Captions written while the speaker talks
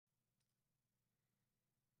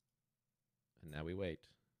Now we wait.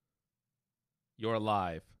 You're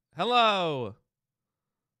live. Hello.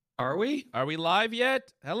 Are we? Are we live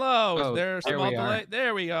yet? Hello. Is Oh, there a there small we are. delay?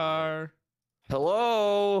 There we are.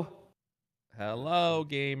 Hello. Hello,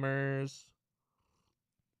 gamers.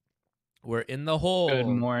 We're in the hole. Good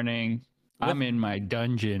morning. I'm in my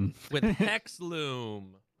dungeon. With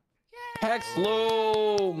Hexloom.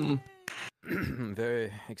 Hexloom.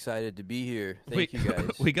 Very excited to be here. Thank you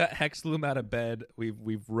guys. We got Hexloom out of bed.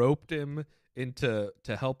 We've roped him into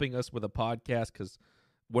helping us with a podcast because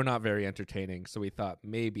we're not very entertaining. So we thought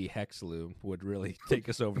maybe Hexloom would really take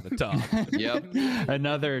us over the top. Yep.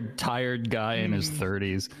 Another tired guy in his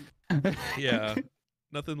 30s. Yeah.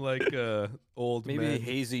 Nothing like old Maybe men. a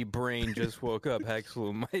hazy brain just woke up.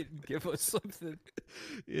 Hexloom might give us something.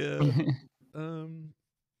 Yeah.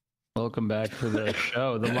 Welcome back to the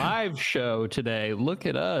show, the live show today. Look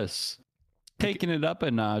at us taking it up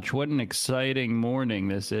a notch. What an exciting morning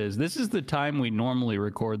this is. This is the time we normally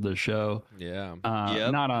record the show. Yeah.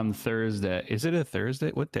 Not on Thursday. Is it a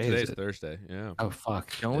Thursday? What day Today's is it? Thursday. Yeah. Oh,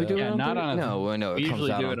 fuck. Don't we do it on not Thursday? on a No, we it comes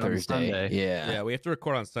usually out do on it on Thursday. Sunday. Yeah. Yeah, we have to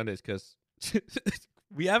record on Sundays because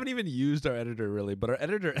we haven't even used our editor really, but our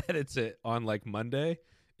editor edits it on like Monday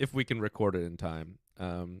if we can record it in time.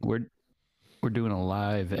 We're doing a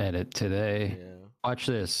live edit today. Yeah. Watch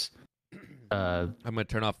this. I'm gonna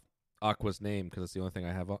turn off Aqua's name because it's the only thing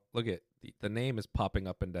I have. Look at the name is popping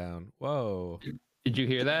up and down. Whoa. Did you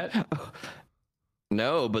hear that?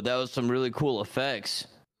 No, but that was some really cool effects.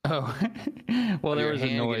 Oh, well, there Your was a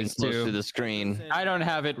hand noise getting close too. to the screen. I don't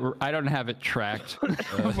have it tracked.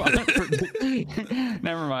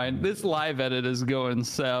 Never mind. This live edit is going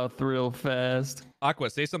south real fast.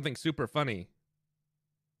 Aqua, say something super funny.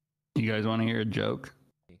 You guys want to hear a joke?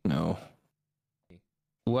 No.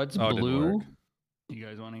 What's Oh, it didn't blue? work. You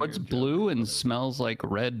guys want to hear What's a joke? blue and smells like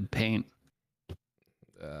red paint?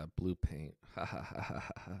 Blue paint. Ha ha ha ha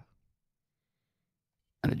ha.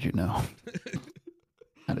 How did you know?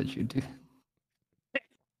 How did you do?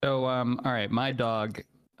 So, all right, my dog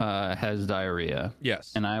has diarrhea.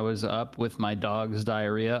 Yes. And I was up with my dog's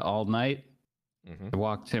diarrhea all night. Mm-hmm. I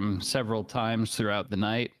walked him several times throughout the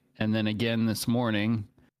night, and then again this morning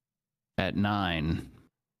at 9.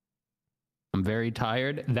 I'm very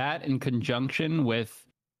tired. That in conjunction with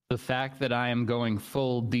the fact that I am going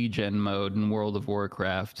full degen mode in World of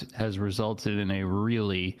Warcraft has resulted in a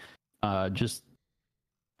really I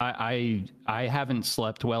haven't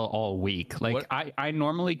slept well all week. Like I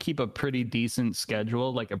normally keep a pretty decent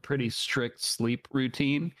schedule, like a pretty strict sleep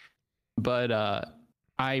routine. But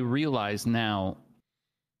I realize now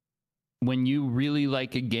when you really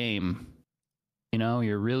like a game, you know,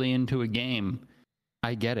 you're really into a game,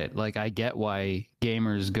 I get it. Like I get why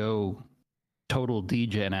gamers go total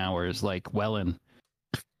degen hours like Wellen.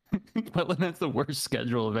 Wellen has the worst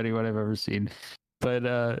schedule of anyone I've ever seen. But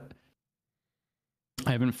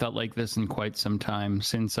I haven't felt like this in quite some time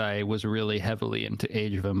since I was really heavily into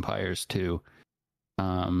Age of Empires 2.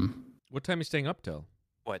 What time are you staying up till?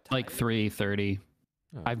 What? Like 3:30.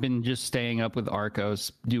 Oh. I've been just staying up with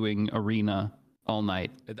Arcos doing arena all night.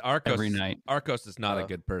 Every night. Arcos is not a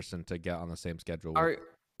good person to get on the same schedule with.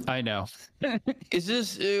 I know. Is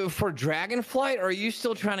this for Dragonflight, or are you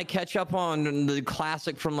still trying to catch up on the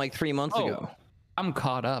classic from like 3 months ago? I'm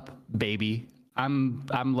caught up, baby. I'm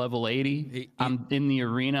level 80. I'm in the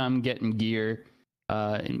arena. I'm getting gear.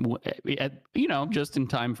 Just in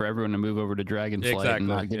time for everyone to move over to Dragonflight and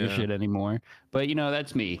not give a shit anymore. But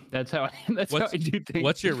that's me. That's how I do things.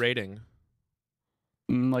 What's your rating?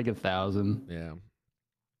 Like 1,000. Yeah.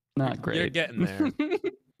 Not great. You're getting there.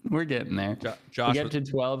 We're getting there. Josh, we get to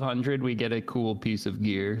 1,200. We get a cool piece of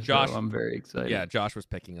gear. Josh, so I'm very excited. Yeah, Josh was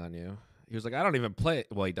picking on you. He was like, I don't even play.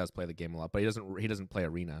 Well, he does play the game a lot, but he doesn't play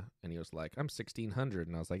arena. And he was like, I'm 1,600,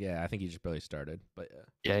 and I was like, yeah, I think he just barely started. But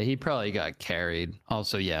yeah, he probably got carried.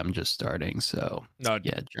 Also, yeah, I'm just starting, so no,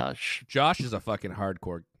 yeah, Josh. Josh is a fucking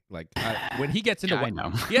hardcore. Like when he gets into I know.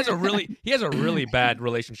 he has a really bad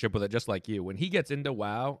relationship with it, just like you. When he gets into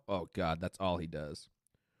WoW, oh god, that's all he does.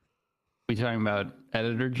 We talking about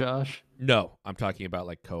editor Josh? No, I'm talking about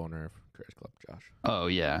like co-owner of Creators Club Josh. Oh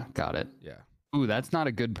yeah, got it. Yeah. Ooh, that's not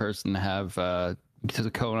a good person to have to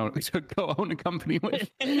co-own a company with.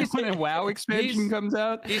 When a WoW expansion comes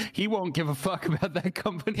out, he won't give a fuck about that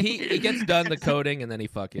company. He gets done the coding and then he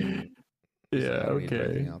fucking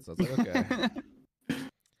okay. Else. I was like, okay.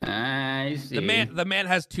 I see. The man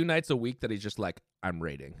has 2 nights a week that he's just like, I'm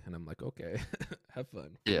raiding, and I'm like, okay, have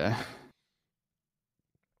fun. Yeah.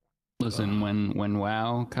 Listen, when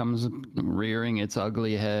WoW comes rearing its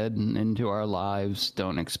ugly head into our lives,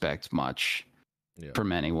 don't expect much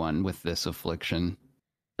from anyone with this affliction.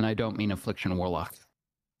 And I don't mean affliction warlock.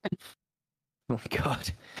 Oh my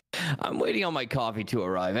god. I'm waiting on my coffee to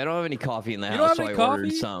arrive. I don't have any coffee in the You don't house, have so I any ordered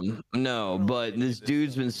coffee? some. No, but this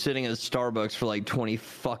dude's been sitting at Starbucks for like 20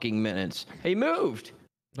 fucking minutes. He moved.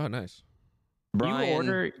 Oh, nice. Brian, You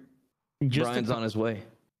order just Brian's on his way.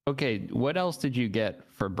 Okay, what else did you get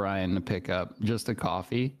for Brian to pick up? Just a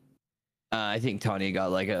coffee? I think Tanya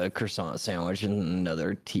got like a croissant sandwich and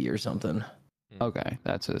another tea or something. Okay,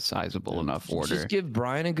 that's a sizable enough order. Just give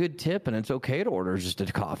Brian a good tip, and it's okay to order just a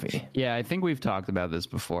coffee. Yeah, I think we've talked about this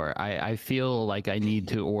before. I feel like I need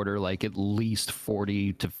to order like at least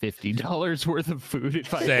 $40 to $50 worth of food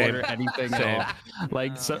if I Same. order anything at all.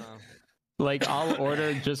 Like like I'll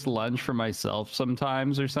order just lunch for myself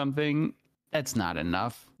sometimes or something. That's not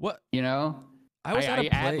enough. What? You know? I was at a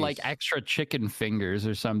add place. like extra chicken fingers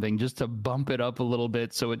or something just to bump it up a little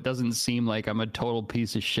bit so it doesn't seem like I'm a total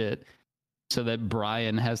piece of shit. So that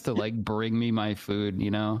Brian has to like bring me my food,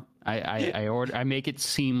 you know. I make it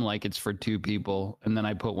seem like it's for two people, and then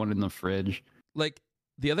I put one in the fridge. Like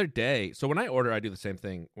the other day, so when I order, I do the same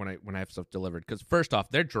thing when I have stuff delivered. Because first off,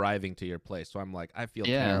 they're driving to your place, so I'm like, I feel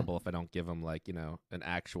terrible if I don't give them like an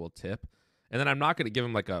actual tip, and then I'm not going to give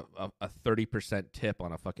them like a 30% tip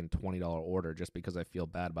on a fucking $20 order just because I feel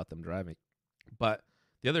bad about them driving. But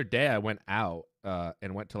the other day, I went out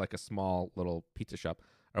and went to like a small little pizza shop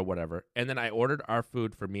or whatever, and then I ordered our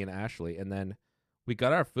food for me and Ashley, and then we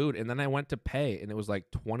got our food, and then I went to pay, and it was like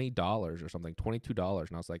 $20 or something, $22, and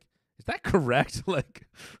I was like, is that correct? Like,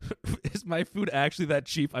 is my food actually that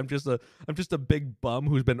cheap? I'm just a big bum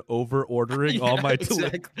who's been over ordering all my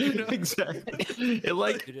exactly. Exactly. It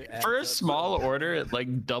like for a small order, it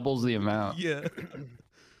like doubles the amount. Yeah.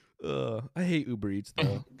 I hate Uber Eats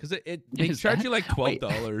though, because they charge you like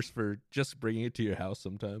 $12 for just bringing it to your house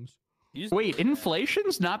sometimes. Wait,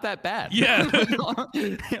 inflation's not that bad. Yeah.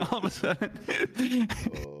 All of a sudden.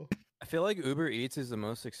 I feel like Uber Eats is the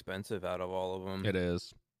most expensive out of all of them. It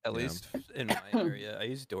is. At least in my area. I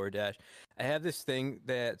use DoorDash. I have this thing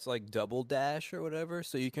that's like double dash or whatever,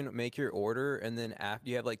 so you can make your order and then after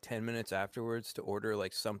you have like 10 minutes afterwards to order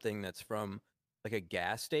like something that's from like a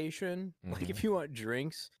gas station, like if you want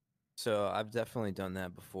drinks. So I've definitely done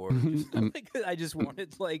that before. I just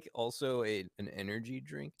wanted like also an energy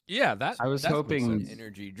drink. Yeah, that I was hoping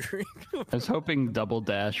energy drink. I was hoping Double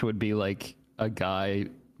Dash would be like a guy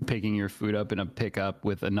picking your food up in a pickup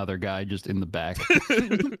with another guy just in the back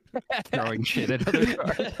throwing shit at other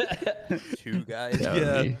cars. Two guys.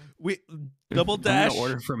 Yeah. We Double Dash.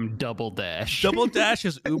 Order from Double Dash. Double Dash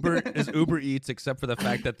is Uber Eats, except for the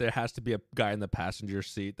fact that there has to be a guy in the passenger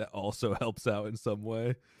seat that also helps out in some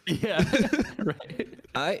way. Yeah, right.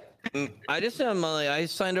 I just I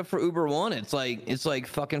signed up for Uber One. It's like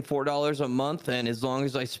fucking $4 a month, and as long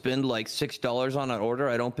as I spend like $6 on an order,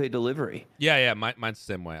 I don't pay delivery. Yeah, mine's the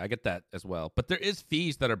same way. I get that as well. But there is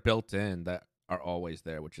fees that are built in that are always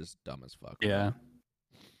there, which is dumb as fuck. Yeah.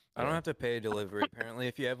 I don't have to pay delivery. Apparently,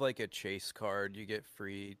 if you have like a Chase card, you get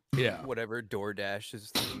free. Whatever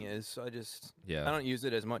DoorDash's thing is. So I don't use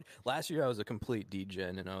it as much. Last year I was a complete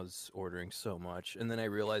degen and I was ordering so much, and then I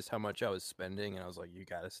realized how much I was spending, and I was like, "You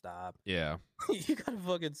gotta stop." Yeah. You gotta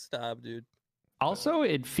fucking stop, dude. Also,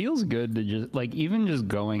 it feels good to just like even just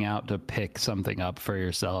going out to pick something up for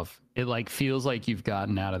yourself. It like feels like you've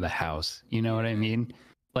gotten out of the house. You know what I mean?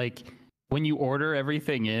 Like when you order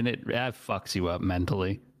everything in, it fucks you up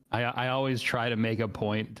mentally. I always try to make a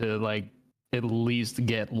point to like at least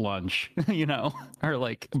get lunch, you know, or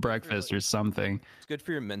like breakfast or something. It's good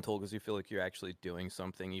for your mental because you feel like you're actually doing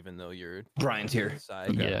something, even though you're Brian's here.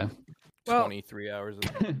 Inside, Yeah. 23 hours.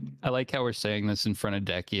 I like how we're saying this in front of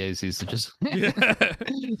Decky as he's just.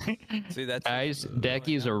 See, that's guys.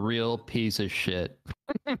 Decky's a real piece of shit.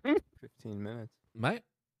 15 minutes.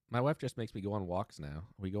 My wife just makes me go on walks now.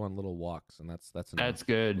 We go on little walks, and that's enough. That's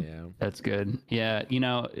good. Yeah. That's good. Yeah, you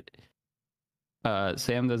know,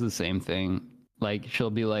 Sam does the same thing. Like she'll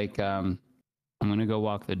be like, I'm gonna go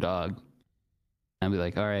walk the dog. I'll be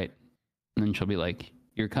like, all right. And then she'll be like,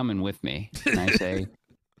 you're coming with me. And I say,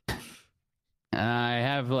 I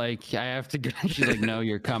have to go. She's like, no,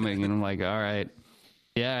 you're coming. And I'm like, all right.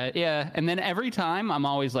 Yeah. And then every time I'm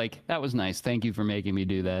always like, that was nice. Thank you for making me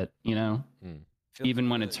do that. You know? Even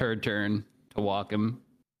when it's her turn to walk him.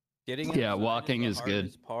 Walking is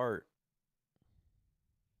good. Part.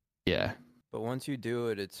 Yeah. But once you do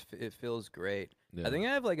it, it feels great. Yeah. I think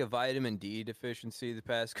I have like a vitamin D deficiency the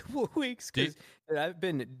past couple of weeks because I've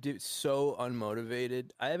been so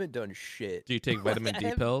unmotivated. I haven't done shit. Do you take vitamin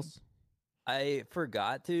D pills? I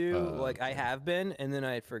forgot to. I have been, and then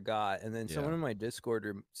I forgot. And then someone in my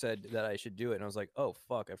Discord said that I should do it. And I was like, oh,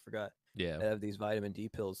 fuck, I forgot. Yeah. I have these vitamin D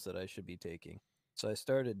pills that I should be taking. So I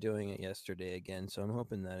started doing it yesterday again. So I'm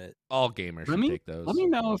hoping that it. All gamers should take those. Let me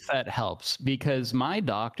know if that helps, because my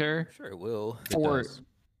doctor Sure, it will. for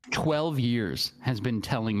 12 years has been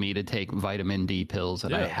telling me to take vitamin D pills,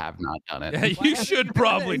 and I have not done it. Yeah, you should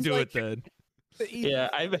probably do it then. Yeah,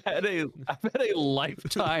 I've had a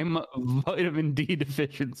lifetime vitamin D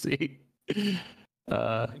deficiency,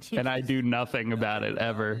 and I do nothing about it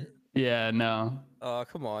ever. Yeah, no. Oh,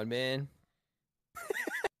 come on, man.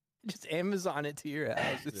 Just Amazon it to your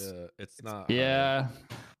house. It's not. Yeah.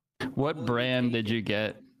 What brand did you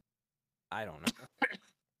get? I don't know.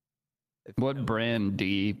 What brand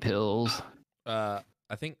D pills? I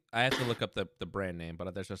think I have to look up the brand name,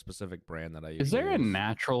 but there's a specific brand that I use. Is there a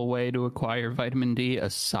natural way to acquire vitamin D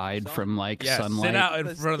aside from like sunlight? Sit out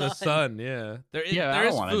in front of the sun. Yeah, I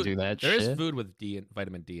don't want to do that. There is food with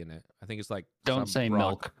vitamin D in it. I think it's like don't say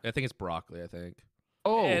milk. I think it's broccoli. I think.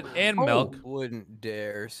 Oh, and milk. Wouldn't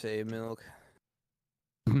dare say milk.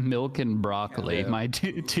 Milk and broccoli, my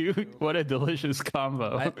two. What a delicious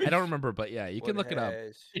combo. I don't remember, but yeah, you can look it up.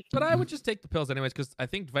 But I would just take the pills anyways, because I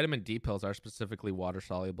think vitamin D pills are specifically water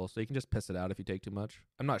soluble, so you can just piss it out if you take too much.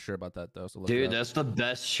 I'm not sure about that though. So dude, that's the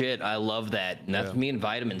best shit. I love that. And that's me and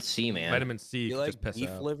vitamin C, man. Vitamin C, you like just piss beef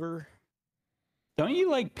out. liver? Don't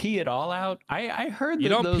you like pee it all out? I heard that you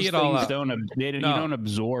don't those pee it all things out. You don't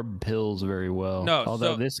absorb pills very well. No,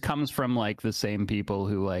 although this comes from like the same people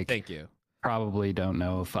who like. Thank you. Probably don't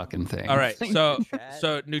know a fucking thing. All right,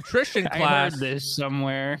 so nutrition class. I heard this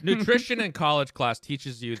somewhere. Nutrition in college class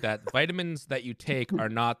teaches you that vitamins that you take are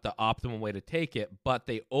not the optimal way to take it, but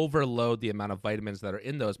they overload the amount of vitamins that are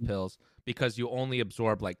in those pills because you only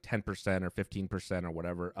absorb like 10% or 15% or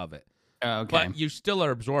whatever of it. Okay. But you still are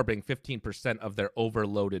absorbing 15% of their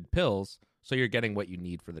overloaded pills, so you're getting what you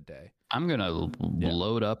need for the day. I'm gonna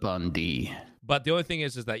load up on D. But the only thing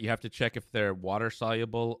is that you have to check if they're water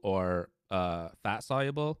soluble or fat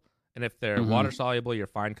soluble, and if they're water soluble, you're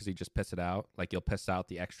fine because you just piss it out. Like you'll piss out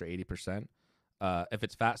the extra 80%. If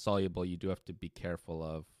it's fat soluble, you do have to be careful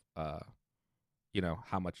of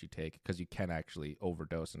how much you take, because you can actually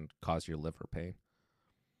overdose and cause your liver pain.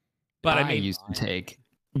 But I used to take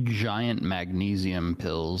giant magnesium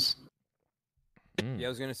pills. Yeah, I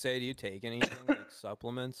was gonna say, do you take anything like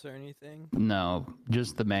supplements or anything? No,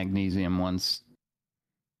 just the magnesium ones.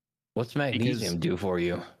 What's magnesium do for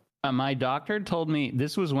you? My doctor told me,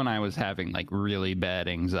 this was when I was having like really bad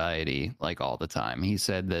anxiety, like all the time. He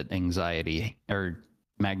said that anxiety or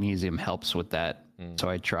magnesium helps with that. So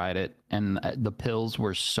I tried it, and the pills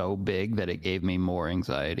were so big that it gave me more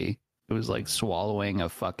anxiety. It was like swallowing a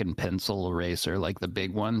fucking pencil eraser, like the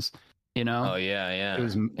big ones, you know? Oh yeah. It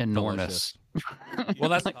was enormous. Well,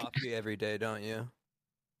 that's coffee every day, don't you?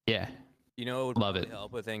 Yeah. You know, what would Love really it.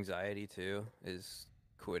 help with anxiety too is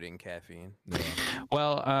quitting caffeine. Yeah.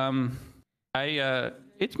 Well,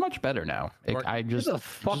 it's much better now. I just Who the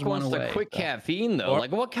fuck just wants went to away. quit caffeine though?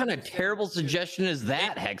 Like, what kind of terrible suggestion is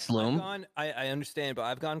that, Hexloom? I understand, but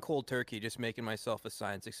I've gone cold turkey, just making myself a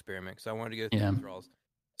science experiment because I wanted to go through withdrawals.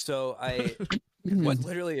 So what's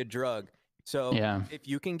literally a drug. So if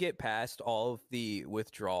you can get past all of the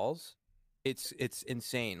withdrawals, it's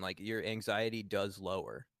insane. Like your anxiety does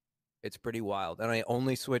lower. It's pretty wild. And I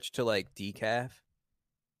only switched to like decaf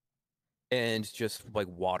and just like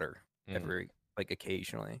water every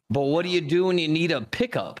occasionally. But what do you do when you need a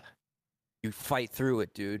pickup? You fight through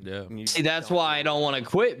it, dude. Yeah. See, that's why I don't want to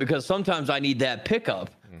quit, because sometimes I need that pickup.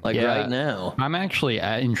 Like right now. I'm actually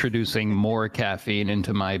introducing more caffeine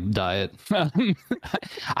into my diet.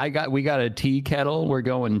 We got a tea kettle. We're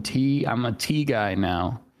going tea. I'm a tea guy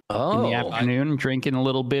now. In the afternoon, drinking a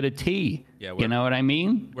little bit of tea. Yeah, you know what I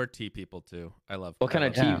mean? We're tea people too. I love. What kind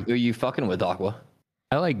of tea are you fucking with, Aqua?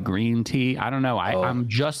 I like green tea. I don't know. I'm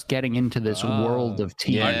just getting into this world of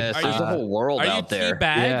tea. Yes, there's a whole world out there. Are you tea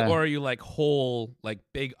bag or are you like whole, like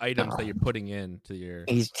big items that you're putting into your?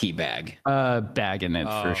 He's tea bag. Bagging it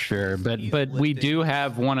for sure. But we do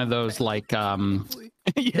have one of those like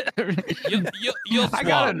yeah.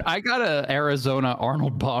 I got a Arizona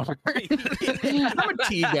Arnold Palmer. I'm a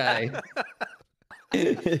tea guy.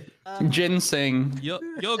 Ginseng.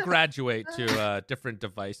 You'll graduate to different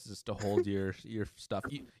devices to hold your stuff.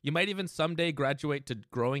 You might even someday graduate to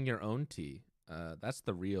growing your own tea. That's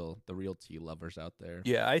the real tea lovers out there.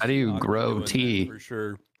 Yeah, how do you grow tea? For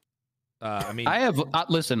sure. I mean, I have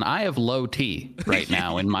listen. I have low tea right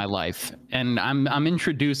now in my life, and I'm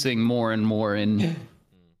introducing more and more in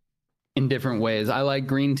different ways. I like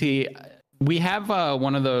green tea. We have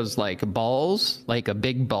one of those like balls, like a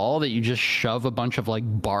big ball that you just shove a bunch of like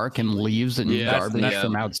bark and leaves and garbage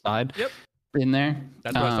from outside in there.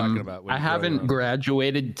 That's what I was talking about. I haven't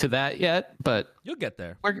graduated to that yet, but you'll get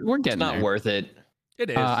there. We're getting there. It's not worth it. It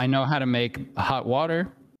is. I know how to make hot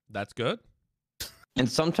water. That's good. And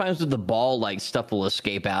sometimes with the ball, like stuff will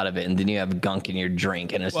escape out of it, and then you have gunk in your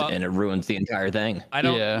drink, and it ruins the entire thing. I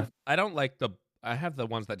don't like the. I have the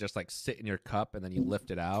ones that just like sit in your cup and then you lift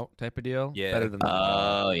it out type of deal. Yeah. Better than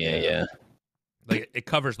the yeah. Like it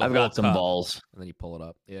covers the I've whole got some cup, balls. and then you pull it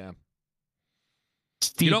up. Yeah.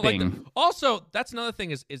 Steeping. You don't like the, also, that's another thing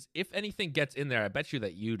is if anything gets in there, I bet you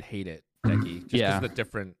that you'd hate it, Decky. Just because the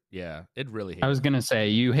different, it'd really hate I was going to say,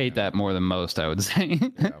 you hate that more than most, I would say.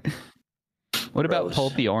 What about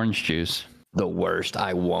pulpy orange juice? The worst.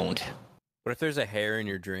 I won't. What if there's a hair in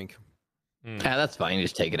your drink? Yeah, that's fine. You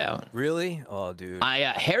just take it out. Really? Oh, dude.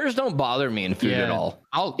 Hairs don't bother me in food at all.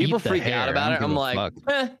 People freak out about it. I'm like,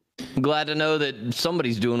 I'm glad to know that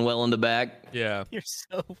somebody's doing well in the back. Yeah. You're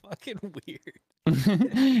so fucking weird.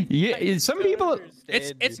 Yeah, some people.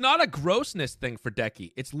 It's not a grossness thing for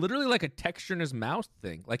Decky. It's literally like a texture in his mouth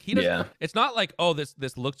thing. Like he doesn't. Yeah. It's not like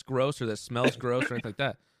this looks gross or this smells gross or anything like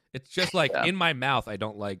that. It's just like in my mouth, I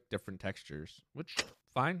don't like different textures. Which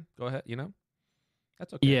fine, go ahead.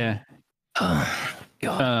 That's okay. Yeah.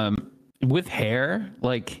 With hair,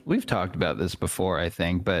 like we've talked about this before, I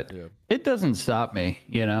think, but it doesn't stop me.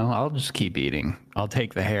 I'll just keep eating. I'll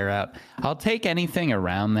take the hair out. I'll take anything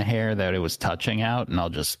around the hair that it was touching out, and I'll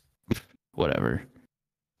just whatever.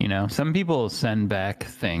 Some people send back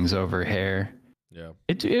things over hair. Yeah.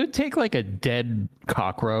 It would take like a dead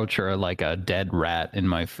cockroach or like a dead rat in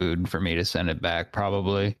my food for me to send it back,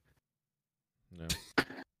 probably. Yeah.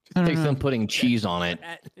 It takes them putting cheese on it.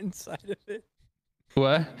 Inside of it.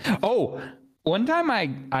 What? Oh, one time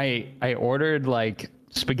I ordered like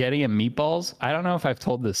spaghetti and meatballs. I don't know if I've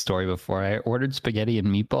told this story before. I ordered spaghetti and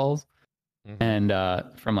meatballs and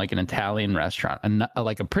from like an Italian restaurant,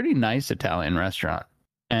 like a pretty nice Italian restaurant.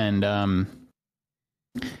 And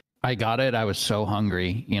I got it. I was so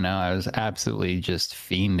hungry, I was absolutely just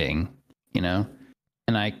fiending,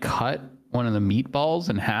 and I cut one of the meatballs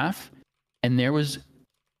in half, and there was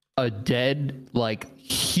a dead, like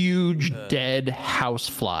huge dead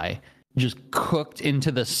housefly just cooked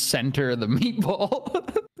into the center of the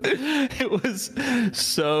meatball. It was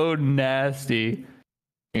so nasty.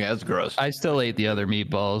 Yeah, that's gross. I still ate the other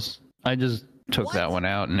meatballs. I just took that one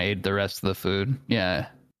out and ate the rest of the food. Yeah.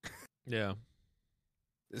 Yeah.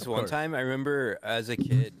 This one time, I remember as a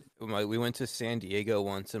kid, we went to San Diego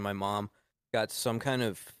once, and my mom got some kind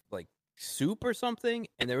of like soup or something,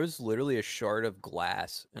 and there was literally a shard of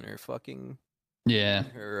glass in her fucking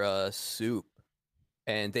her soup,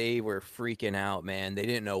 and they were freaking out, man. They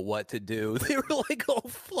didn't know what to do. They were like, "Oh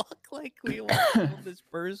fuck! Like we want to kill this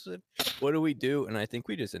person. What do we do?" And I think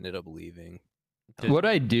we just ended up leaving. What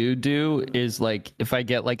I do is like if I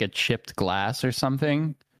get like a chipped glass or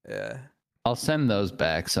something, I'll send those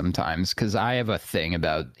back sometimes because I have a thing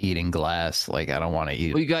about eating glass. Like I don't want to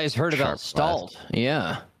eat. Well, you guys heard about Stalt?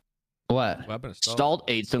 Yeah. What happened to Stalt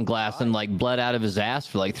ate some glass and like bled out of his ass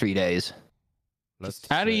for like 3 days.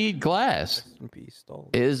 How do you eat glass?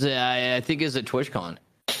 I think is at TwitchCon.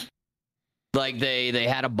 Like they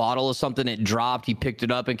had a bottle of something, it dropped. He picked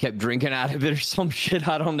it up and kept drinking out of it or some shit.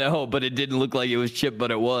 I don't know, but it didn't look like it was chipped,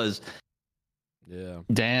 but it was. Yeah.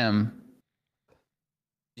 Damn.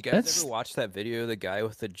 You guys ever watch that video of the guy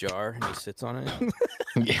with the jar and he sits on it?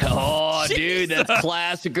 Yeah. Oh, dude, that's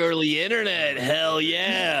classic early internet. Hell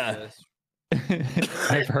yeah.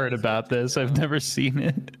 I've heard about this. I've never seen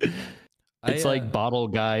it. It's like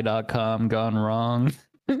bottleguy.com gone wrong.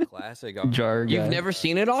 Classic jar guy. You've never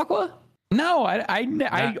seen it, Aqua? No,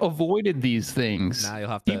 I avoided these things. Now you'll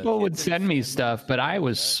have to. People would send me stuff, but I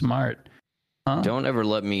was smart. Huh? Don't ever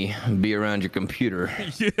let me be around your computer.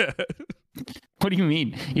 Yeah. What do you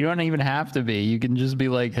mean? You don't even have to be. You can just be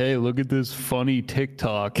like, "Hey, look at this funny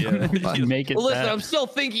TikTok." Make it. Well, listen, I'm still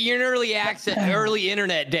thinking you're in early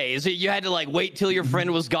internet days. You had to like wait till your friend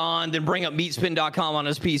was gone, then bring up meatspin.com on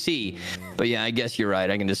his PC. But yeah, I guess you're right.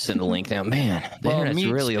 I can just send a link now. Man, the internet's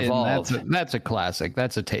really evolved. That's a classic.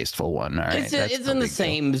 That's a tasteful one. All right. It's in the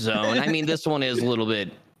same zone. I mean, this one is a little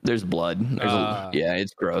bit. There's blood. Yeah,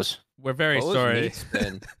 it's gross. We're very sorry.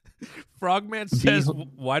 Frogman says,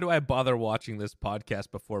 "Why do I bother watching this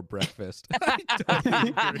podcast before breakfast?"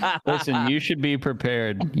 Listen, you should be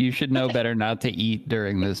prepared. You should know better not to eat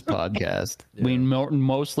during this podcast. Yeah. We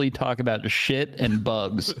mostly talk about shit and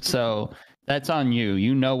bugs, so that's on you.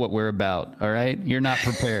 You know what we're about, all right? You're not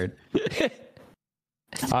prepared.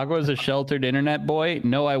 Aqua's a sheltered internet boy?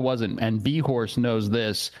 No, I wasn't. And B-Horse knows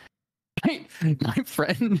this. My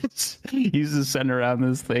friend used to send around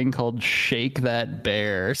this thing called Shake That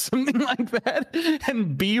Bear, or something like that.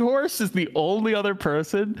 And B-Horse is the only other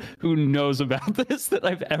person who knows about this that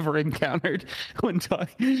I've ever encountered when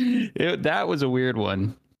talking. That was a weird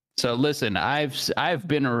one. So listen, I've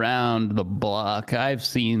been around the block. I've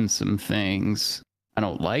seen some things. I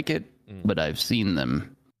don't like it, but I've seen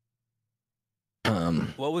them.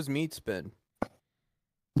 What was meat spin?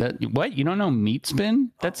 What? You don't know meat spin?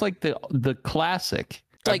 That's like the classic.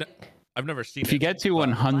 Like I've never seen it. If you get to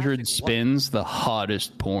 100 spins, the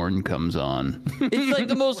hottest porn comes on. it's like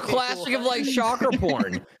the most classic of like shocker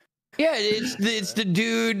porn. Yeah, it's the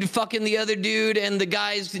dude fucking the other dude, and the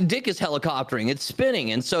guy's dick is helicoptering. It's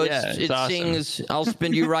spinning, and so it awesome. Sings, "I'll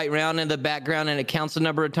spin you right round" in the background, and it counts the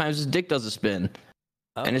number of times his dick does a spin,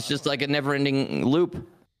 and it's just like a never-ending loop.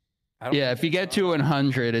 Yeah, if you get to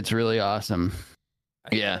 100, it's really awesome.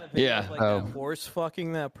 Yeah. Like that horse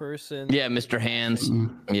fucking that person. Yeah, Mr. Hands.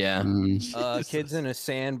 Yeah. Kids in a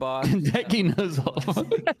sandbox. Decky knows all.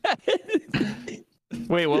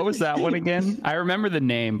 Wait, what was that one again? I remember the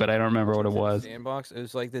name, but I don't remember what it was. Sandbox. It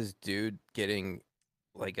was like this dude getting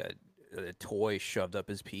like a toy shoved up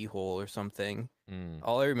his pee hole or something.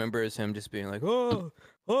 All I remember is him just being like, "Oh."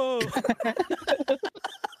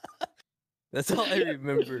 That's all I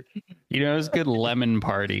remember. You know, it was a good Lemon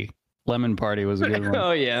Party. Lemon Party was a good one.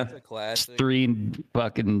 Oh yeah, it's a classic. 3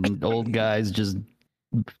 fucking old guys just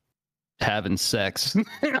having sex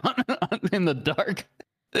in the dark.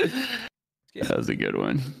 That was a good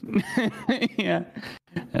one. Yeah,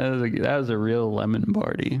 that was a real Lemon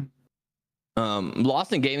Party.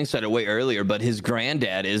 Lost in Gaming said it way earlier, but his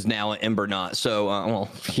granddad is now an Ember Knot. So, well,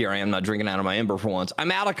 here I am not drinking out of my Ember for once.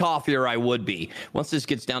 I'm out of coffee, or I would be. Once this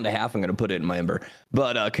gets down to half, I'm going to put it in my Ember.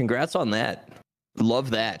 But congrats on that. Love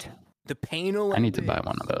that. The pain Olympics. I need to buy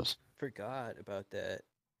one of those. Forgot about that.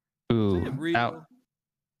 Ooh,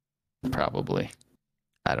 probably.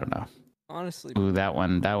 I don't know. Honestly. Ooh, that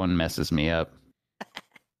one messes me up.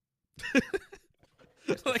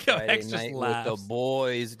 Like how Hex just laughs. With the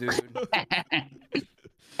boys, dude. You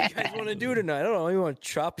guys want to do tonight? I don't know. You want to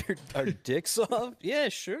chop our dicks off? Yeah,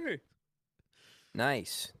 sure.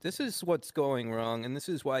 Nice. This is what's going wrong, and this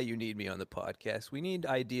is why you need me on the podcast. We need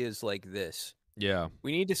ideas like this. Yeah.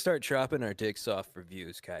 We need to start chopping our dicks off for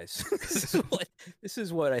views, guys. This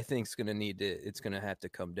is what I think is gonna it's gonna have to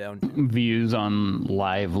come down to. Views on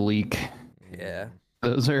Live Leak. Yeah.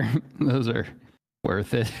 Those are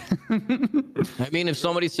worth it. I mean, if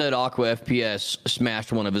somebody said Aqua FPS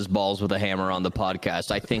smashed one of his balls with a hammer on the podcast,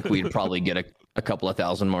 I think we'd probably get a couple of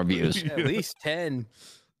thousand more views. At least 10.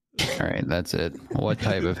 All right, that's it. What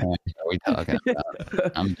type of hand are we talking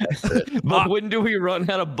about? But when do we run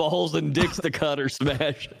out of balls and dicks to cut or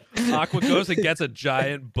smash? Aqua goes and gets a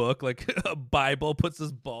giant book, like a Bible, puts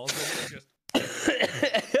his balls in it, just...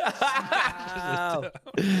 Wow.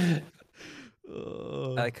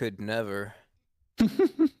 I could never.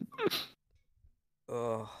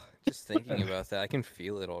 Oh, just thinking about that, I can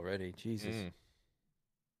feel it already. Jesus.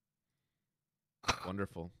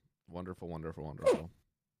 Wonderful.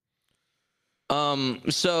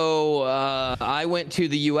 So I went to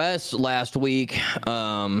the U.S. last week.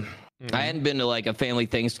 I hadn't been to like a family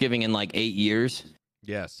Thanksgiving in like 8 years.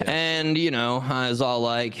 Yes. And, you know, I was all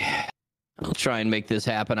like, I'll try and make this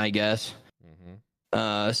happen, I guess.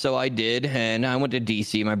 So I did, and I went to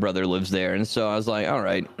DC. My brother lives there, and so I was like, all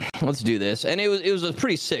right, let's do this. And it was a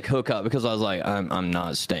pretty sick hookup because I was like, I'm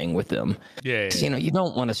not staying with them. Yeah. You know, you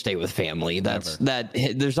don't want to stay with family.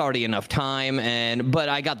 There's already enough time, but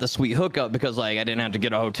I got the sweet hookup because like I didn't have to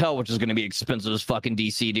get a hotel, which is going to be expensive as fucking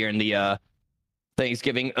DC during the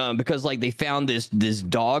Thanksgiving, because like they found this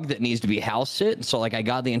dog that needs to be house sit. So like I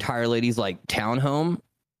got the entire lady's like townhome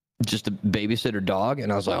just to babysit her dog,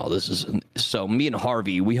 and I was like, oh, this is so. Me and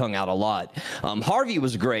Harvey, we hung out a lot. Harvey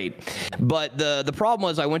was great, but the problem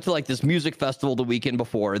was I went to like this music festival the weekend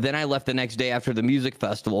before. Then I left the next day after the music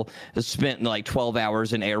festival, spent like 12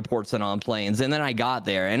 hours in airports and on planes, and then I got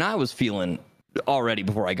there and I was feeling already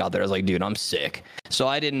before I got there, I was like, dude, I'm sick. So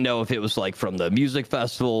I didn't know if it was like from the music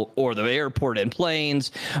festival or the airport and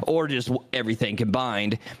planes or just everything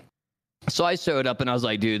combined. So I showed up and I was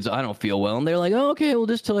like, dudes, I don't feel well. And they're like, oh, okay, well,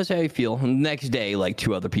 just tell us how you feel. And the next day, like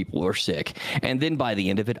 2 other people were sick. And then by the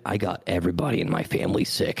end of it, I got everybody in my family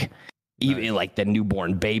sick. Even like the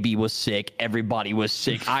newborn baby was sick. Everybody was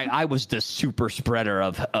sick. I was the super spreader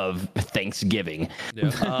of Thanksgiving.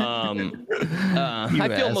 Yeah. I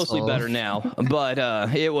feel mostly better now, but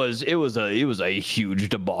it was a huge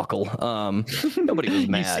debacle. Nobody was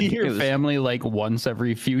mad. You see your family like once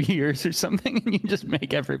every few years or something, and you just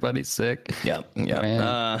make everybody sick. Yeah.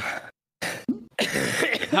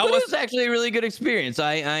 How But was it was actually a really good experience.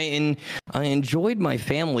 I enjoyed my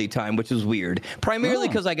family time, which is weird. Primarily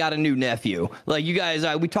because I got a new nephew. Like you guys,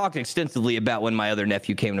 we talked extensively about when my other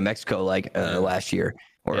nephew came to Mexico, like last year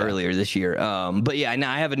or earlier this year. But yeah,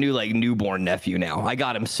 now I have a new newborn nephew now. I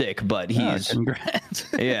got him sick, but he's congrats.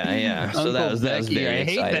 yeah. So Uncle that was Becky, very I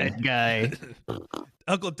hate exciting. that guy.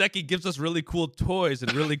 Uncle Decky gives us really cool toys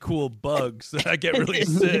and really cool bugs. I get really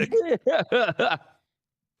sick.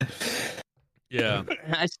 Yeah.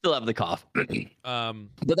 I still have the cough. But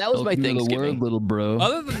that was my Welcome to the Thanksgiving. world, little bro.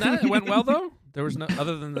 Other than that, it went well though. There was no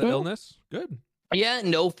other than the illness. Good. Yeah,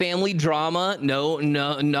 no family drama, no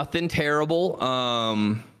nothing terrible.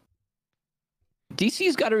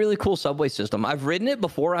 DC's got a really cool subway system. I've ridden it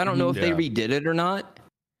before. I don't know if they redid it or not.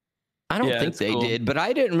 I don't think they did, but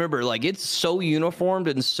I didn't remember. Like, it's so uniformed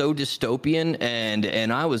and so dystopian,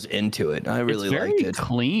 and I was into it. I really liked it.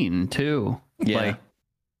 Clean too. Yeah. Like,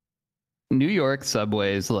 New York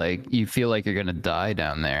subways, like, you feel like you're gonna die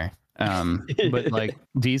down there. But like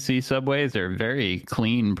DC subways are very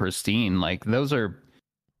clean, pristine. Like those are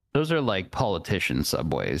like politician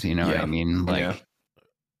subways. You know what I mean? Like,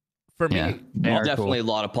 for me, definitely a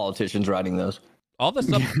lot of politicians riding those. All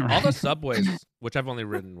the subways, which I've only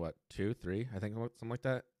ridden 2, 3, I think something like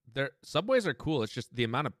that. Their subways are cool. It's just the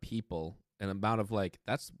amount of people and amount of like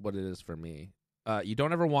that's what it is for me. You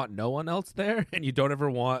don't ever want no one else there, and you don't ever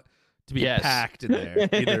want to be packed in there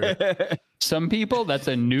either. Some people, that's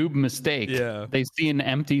a noob mistake. Yeah. They see an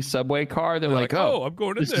empty subway car, they're like, oh, I'm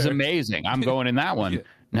going in this there. is amazing. I'm going in that one.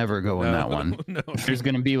 Never go in that one. No. There's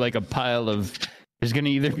going to be like a pile of, there's going to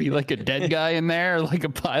either be like a dead guy in there or like a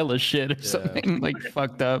pile of shit or something like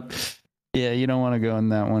fucked up. Yeah, you don't want to go in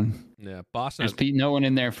that one. Yeah, Boston. There's no one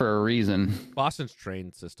in there for a reason. Boston's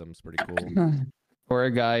train system's pretty cool. Or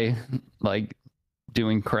a guy like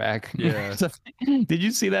doing crack. Yeah. Did you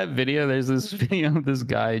see that video? There's this video of this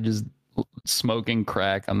guy just smoking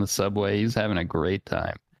crack on the subway. He's having a great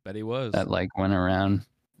time. Bet he was. That like went around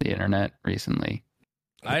the internet recently.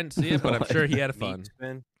 I didn't see it, but I'm sure he had fun.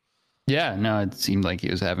 Yeah, no, it seemed like he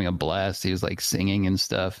was having a blast. He was like singing and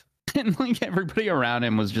stuff. And like everybody around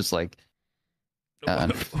him was just like,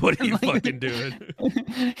 what are you fucking doing?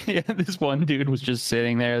 Yeah, this one dude was just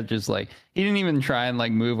sitting there, just like, he didn't even try and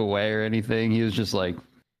like move away or anything. He was just like,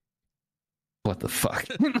 what the fuck?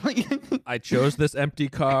 I chose this empty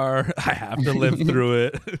car. I have to live through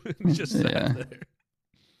it. Just sat there.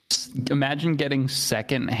 Imagine getting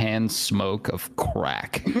secondhand smoke of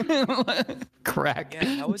crack. Crack.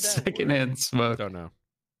 Yeah, how would that secondhand smoke. Don't know.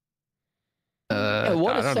 What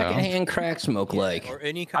I does don't know. secondhand crack smoke like? Or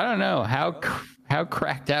any kind I don't know. How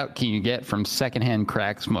cracked out can you get from secondhand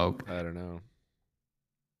crack smoke? I don't know.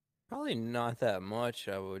 Probably not that much,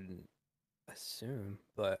 I would assume,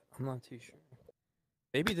 but I'm not too sure.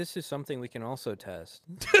 Maybe this is something we can also test.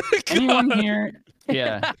 Anyone here?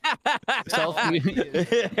 Yeah.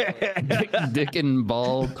 Dick and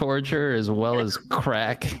ball torture as well as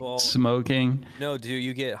crack smoking. No, do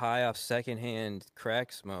you get high off secondhand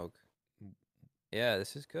crack smoke? Yeah,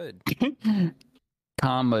 this is good.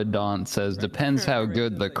 Commandant says, depends how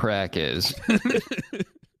good the crack is.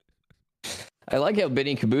 I like how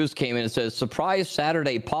Benny Caboose came in and says, surprise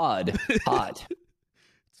Saturday pod. Hot.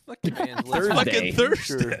 Fucking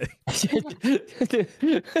Thursday.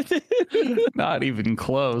 Not even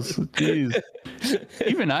close. Jeez.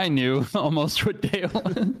 Even I knew almost what day it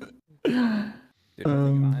was. Dude,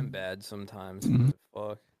 I'm bad sometimes.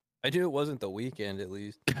 Fuck. I knew it wasn't the weekend at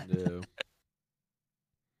least. No.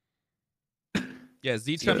 Yeah,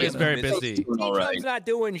 Z-Chum is very busy. Z-Chum's not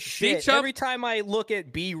doing shit. Z-Chum? Every time I look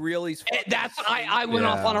at B Really's That's I went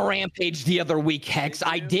off on a rampage the other week, Hex.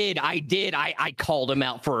 I did. I called him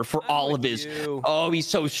out for all of his. Oh, he's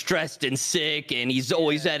so stressed and sick, and he's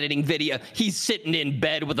always editing video. He's sitting in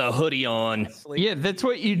bed with a hoodie on. Yeah, that's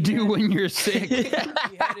what you do when you're sick. He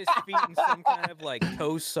had his feet in some kind of like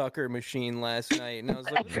toe sucker machine last night, and I was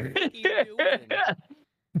like, "What the fuck are you doing?"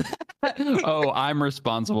 Oh, I'm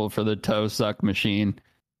responsible for the toe suck machine.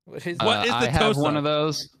 What is the I toe have suck? one of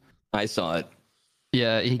those. I saw it.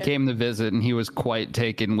 Yeah, he came to visit and he was quite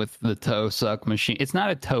taken with the toe suck machine. It's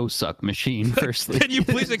not a toe suck machine, firstly. Can you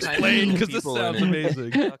please explain? Because this People in sounds it.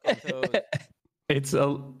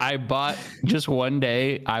 amazing. I bought just one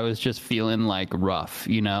day, I was just feeling like rough,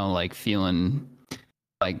 like feeling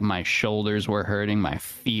like my shoulders were hurting, my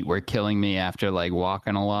feet were killing me after like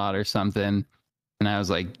walking a lot or something. And I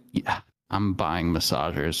was like, yeah, I'm buying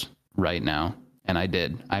massagers right now. And I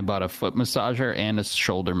did. I bought a foot massager and a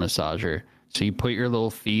shoulder massager. So you put your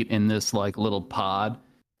little feet in this like little pod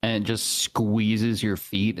and it just squeezes your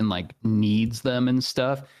feet and like kneads them and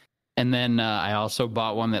stuff. And then I also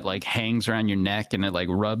bought one that like hangs around your neck and it like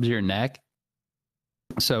rubs your neck.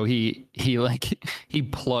 So he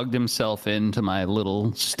plugged himself into my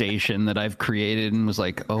little station that I've created and was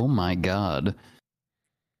like, "Oh my God,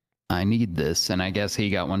 I need this." And I guess he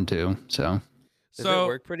got one too. So Does it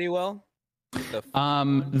work pretty well?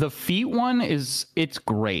 The feet one it's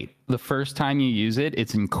great. The first time you use it,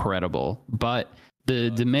 it's incredible. But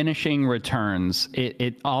the diminishing returns,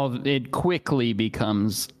 it quickly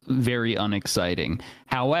becomes very unexciting.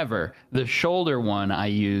 However, the shoulder one I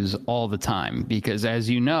use all the time because, as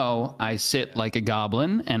you know, I sit like a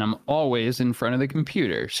goblin and I'm always in front of the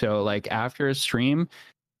computer. So like after a stream,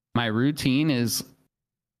 my routine is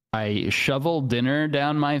I shovel dinner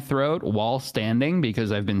down my throat while standing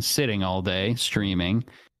because I've been sitting all day streaming.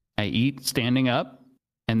 I eat standing up.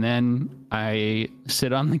 And then I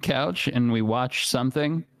sit on the couch and we watch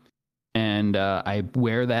something, and I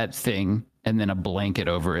wear that thing and then a blanket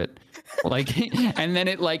over it, like, and then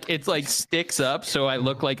it's like sticks up, so I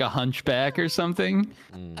look like a hunchback or something,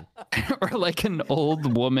 or like an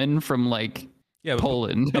old woman from like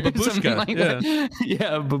Poland, a babushka, like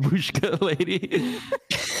yeah, a babushka lady.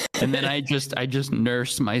 And then I just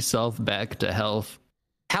nurse myself back to health.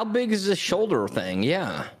 How big is this shoulder thing?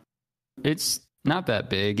 Yeah, it's not that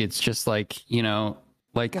big. It's just like, you know,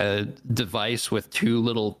 like a device with two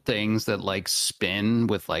little things that like spin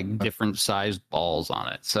with like different sized balls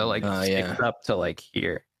on it. So like it sticks up to like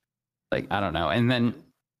here. Like, I don't know. And then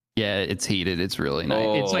yeah, it's heated. It's really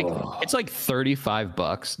nice. It's like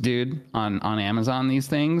 $35, dude, on Amazon, these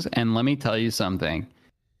things. And let me tell you something.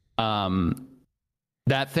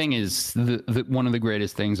 That thing is the one of the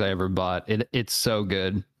greatest things I ever bought. It's so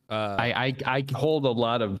good. I hold a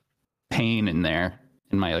lot of pain in there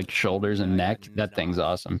in my like shoulders and neck. That thing's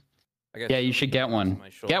awesome. Yeah, you should get one.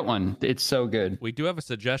 Get one. It's so good. We do have a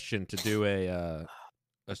suggestion to do a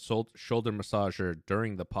shoulder massager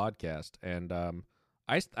during the podcast, and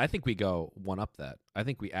I think we go one up that. I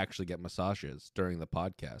think we actually get massages during the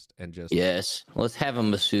podcast and just let's have a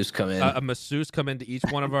masseuse come in. A masseuse come into each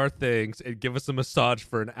one of our things and give us a massage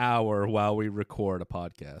for an hour while we record a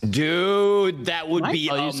podcast. Dude, that would be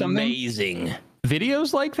amazing.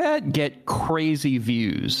 Videos like that get crazy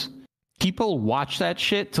views. People watch that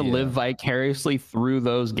shit to live vicariously through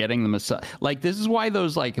those getting the massage. Like, this is why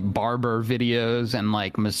those like barber videos and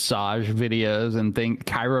like massage videos and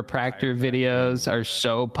chiropractor videos are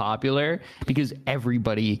so popular, because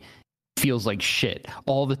everybody feels like shit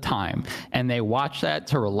all the time and they watch that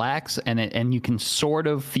to relax, and you can sort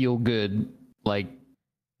of feel good like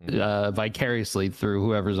vicariously through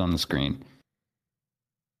whoever's on the screen.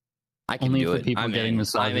 I can Only do if it. the people getting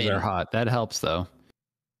massages are hot. That helps though.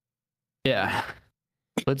 Yeah.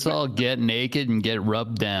 Let's all get naked and get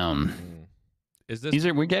rubbed down.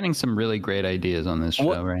 We're getting some really great ideas on this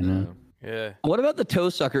show right now. Yeah. What about the toe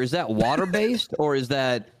sucker? Is that water based or is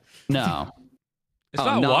that No. It's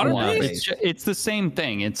not water based. It's the same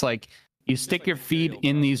thing. It's like you stick your feet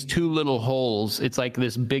in these two little holes. It's like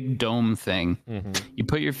this big dome thing. Mm-hmm. You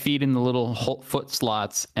put your feet in the little foot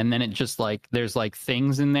slots, and then it just like there's like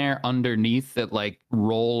things in there underneath that like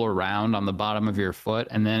roll around on the bottom of your foot,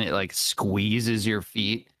 and then it like squeezes your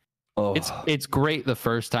feet. Oh. It's great the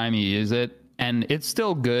first time you use it, and it's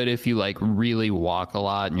still good if you like really walk a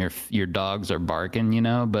lot and your dogs are barking, you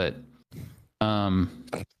know. But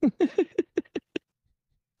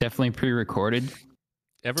definitely pre-recorded.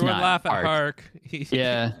 Everyone laugh at Hark.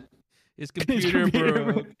 Yeah. His computer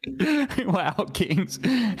broke. Wow, Kings.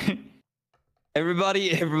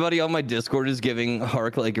 Everybody on my Discord is giving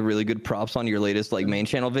Hark like a really good props on your latest like main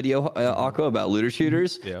channel video, Akko, about looter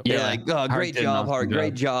shooters. Yeah. They're like, oh, great job, Hark,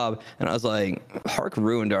 great job. And I was like, Hark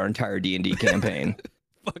ruined our entire D&D campaign.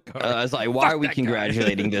 Fuck Hark. I was like, why are we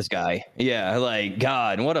congratulating this guy? Yeah, like,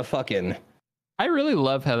 God, what a fucking... I really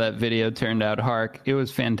love how that video turned out, Hark. It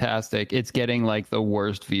was fantastic. It's getting like the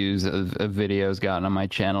worst views of videos gotten on my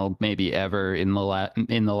channel maybe ever in the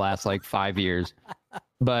last like 5 years.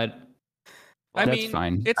 But that's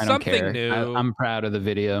fine. It's I don't something care. new. I'm proud of the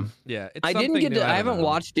video. Yeah, I haven't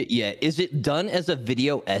watched it yet. Is it done as a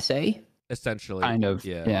video essay? Essentially, kind of.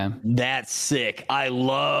 Yeah. That's sick. I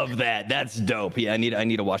love that. That's dope. Yeah, I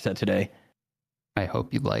need to watch that today. I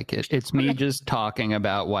hope you like it. It's me just talking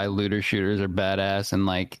about why looter shooters are badass and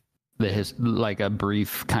like like a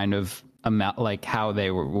brief kind of amount, like how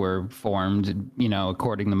they were formed, you know,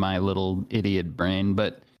 according to my little idiot brain.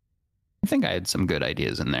 But I think I had some good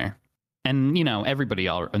ideas in there, and you know, everybody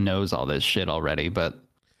knows all this shit already. But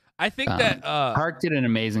I think that Hark did an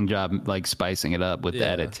amazing job, like spicing it up with the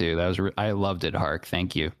edit too. That was I loved it, Hark.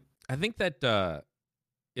 Thank you. I think that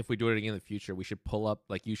if we do it again in the future, we should pull up,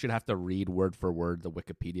 like, you should have to read word for word the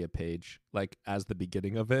Wikipedia page, like, as the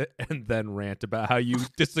beginning of it, and then rant about how you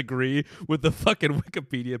disagree with the fucking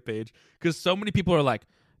Wikipedia page. Because so many people are like,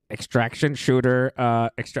 extraction shooter,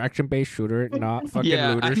 extraction-based shooter, not fucking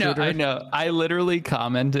looter shooter. I know. I literally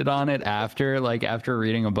commented on it after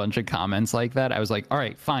reading a bunch of comments like that. I was like, all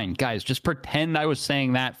right, fine, guys, just pretend I was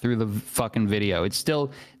saying that through the fucking video. It's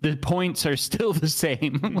still, the points are still the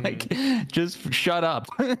same. Like, just shut up.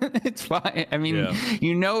 It's fine. I mean,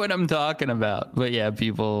 you know what I'm talking about. But yeah,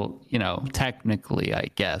 people, technically, I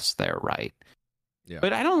guess they're right. Yeah.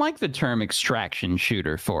 But I don't like the term extraction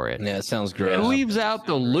shooter for it. Yeah, it sounds gross. It leaves out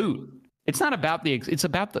the loot. It's not about it's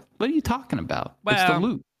about the, what are you talking about? Well, it's the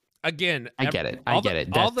loot. Again, I get it.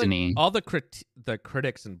 Destiny. All the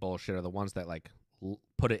critics and bullshit are the ones that like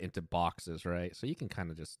put it into boxes, right? So you can kind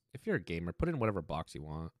of just, if you're a gamer, put it in whatever box you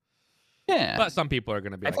want. Yeah. But some people are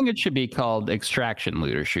going to be I think it should be called extraction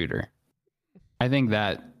looter shooter. I think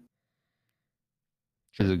that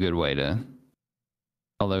is a good way to,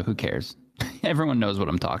 although who cares? Everyone knows what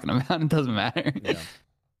I'm talking about. It doesn't matter.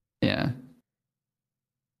 Yeah.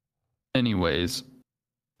 Anyways.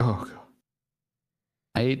 Oh, God.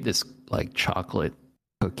 I ate this, like, chocolate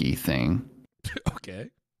cookie thing. Okay.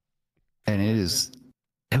 And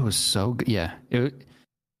it was so good. Yeah.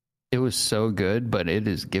 It was so good, but it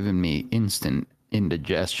is giving me instant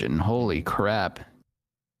indigestion. Holy crap.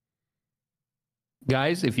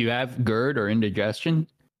 Guys, if you have GERD or indigestion,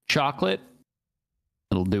 chocolate,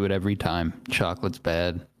 it'll do it every time. Chocolate's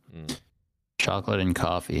bad. Chocolate and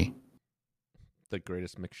coffee. The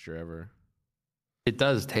greatest mixture ever. It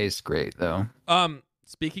does taste great, though.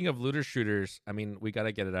 Speaking of looter shooters, I mean, we got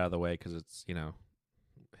to get it out of the way because it's,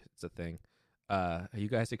 it's a thing. Are you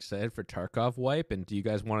guys excited for Tarkov wipe? And do you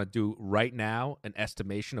guys want to do right now an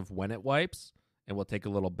estimation of when it wipes? And we'll take a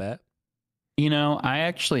little bet. I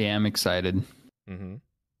actually am excited. Mm-hmm.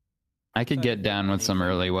 I could get down with some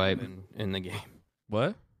early wipe in the game.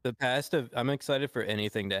 What? I'm excited for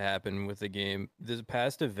anything to happen with the game. The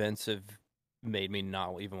past events have made me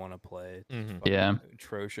not even want to play. It's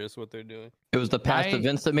atrocious what they're doing. It was the past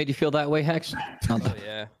events that made you feel that way, Hex? Not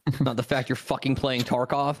the fact you're fucking playing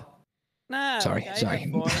Tarkov? Nah, sorry.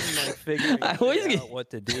 Fun, figuring out what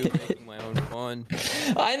to do, making my own fun.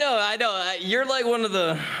 I know. You're like one of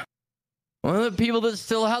the people that's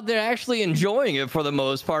still out there actually enjoying it for the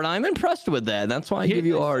most part. I'm impressed with that. That's why I give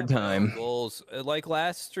you a hard time. Goals. Like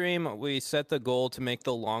last stream, we set the goal to make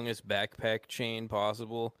the longest backpack chain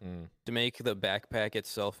possible. To make the backpack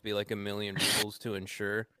itself be like 1 million rubles to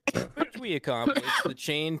ensure. Which we accomplished. The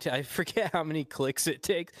chain, I forget how many clicks it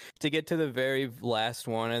takes to get to the very last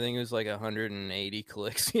one. I think it was like 180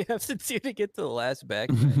 clicks you have to do to get to the last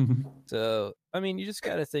backpack. So, I mean, you just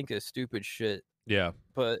got to think of stupid shit. Yeah.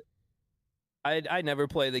 But I never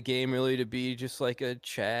play the game really to be just like a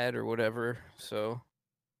Chad or whatever, so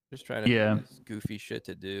just trying to find this goofy shit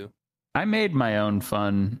to do. I made my own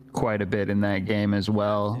fun quite a bit in that game as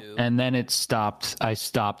well, and then it stopped. I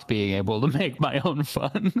stopped being able to make my own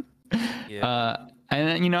fun. And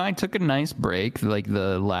then I took a nice break, like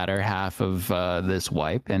the latter half of this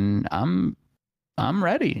wipe, and I'm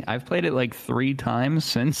ready. I've played it like 3 times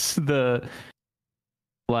since the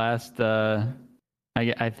last.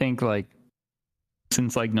 I think like.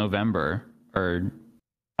 Since like November or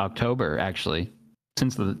October, actually.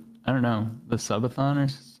 Since the subathon or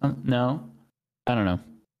something? No, I don't know.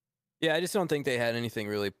 Yeah, I just don't think they had anything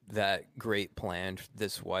really that great planned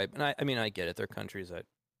this wipe. And I mean, I get it. Their country's at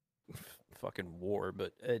fucking war,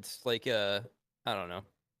 but it's like, I don't know.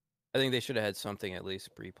 I think they should have had something at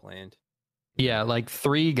least pre-planned. Yeah, like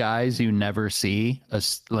 3 guys you never see,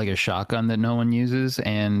 like a shotgun that no one uses,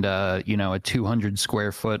 and a 200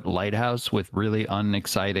 square foot lighthouse with really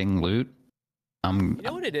unexciting loot. You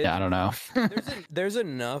know what it is? I don't know. there's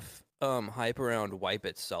enough hype around wipe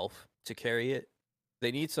itself to carry it.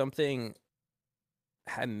 They need something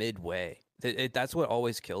midway. That's what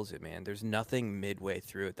always kills it, man. There's nothing midway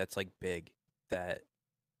through it that's like big that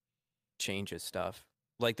changes stuff.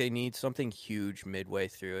 Like they need something huge midway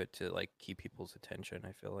through it to like keep people's attention.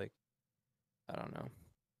 I feel like, I don't know.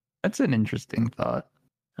 That's an interesting thought.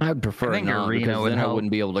 I'd prefer not, because then I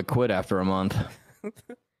wouldn't be able to quit after a month.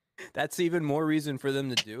 That's even more reason for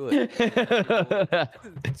them to do it.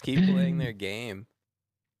 Let's keep playing their game.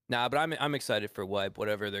 Nah, but I'm excited for wipe,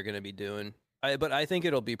 whatever they're gonna be doing. But I think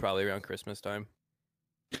it'll be probably around Christmas time.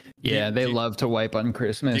 Yeah, they love to wipe on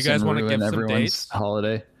Christmas. Do you guys want to give everyone's some dates?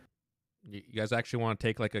 Holiday? You guys actually want to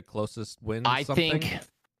take like a closest win? I think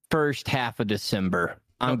first half of December.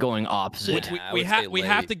 I'm going opposite. We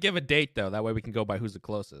have to give a date though. That way we can go by who's the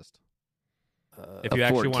closest. If you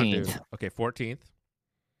actually want to do 14th.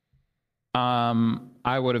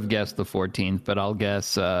 I would have guessed the 14th, but I'll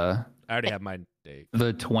guess I already have my date.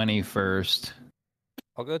 The 21st.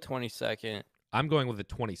 I'll go 22nd. I'm going with the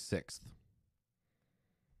 26th.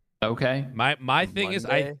 Okay. My thing is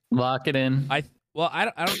I lock it in. I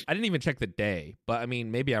didn't even check the day, but I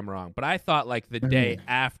mean maybe I'm wrong. But I thought like the day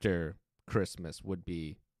after Christmas would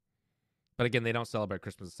be. But again, they don't celebrate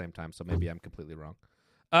Christmas at the same time, so maybe I'm completely wrong.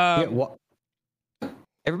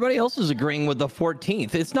 Everybody else is agreeing with the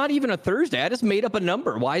 14th. It's not even a Thursday. I just made up a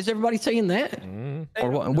number. Why is everybody saying that?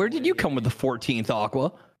 Or where did you come with the 14th,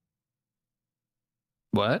 Aqua?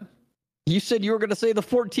 What? You said you were going to say the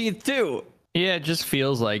 14th too. Yeah, it just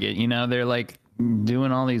feels like it. You know, they're like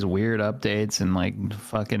doing all these weird updates and like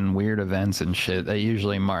fucking weird events and shit that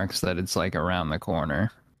usually marks that it's like around the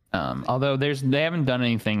corner. Although they haven't done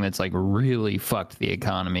anything that's like really fucked the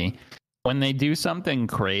economy. When they do something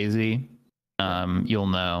crazy, you'll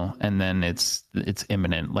know, and then it's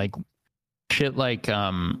imminent. Like shit, like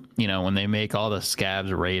you know, when they make all the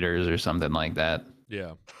scabs raiders or something like that.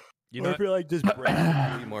 Yeah, you know, I feel like just break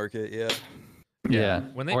the free market. Yeah.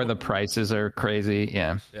 Or the prices are crazy.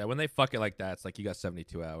 Yeah. Yeah, when they fuck it like that, it's like you got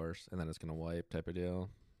 72 hours and then it's gonna wipe type of deal.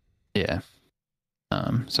 Yeah.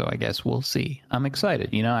 So I guess we'll see. I'm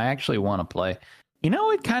excited. You know, I actually want to play. You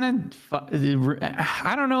know, it kind of,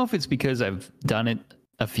 I don't know if it's because I've done it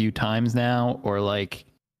a few times now, or like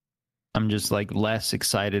I'm just like less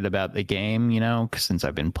excited about the game, you know, since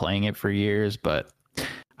I've been playing it for years. But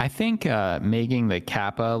I think making the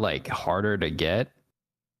Kappa like harder to get,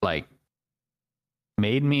 like,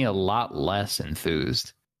 made me a lot less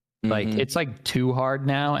enthused. Like it's like too hard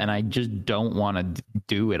now, and I just don't want to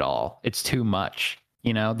do it all. It's too much.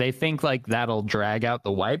 You know, they think like that'll drag out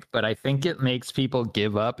the wipe, but I think it makes people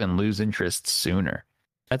give up and lose interest sooner.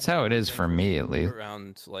 That's how it is for me, at least.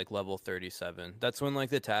 Around like level 37. That's when like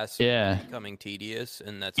the tasks are becoming tedious,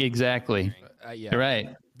 and that's exactly yeah. Right.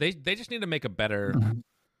 They just need to make a better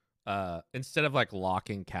instead of like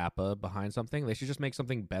locking Kappa behind something, they should just make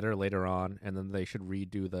something better later on, and then they should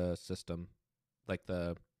redo the system, like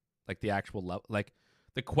the actual level, like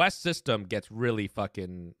the quest system gets really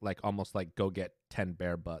fucking like almost like go get 10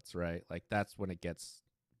 bear butts, right? Like that's when it gets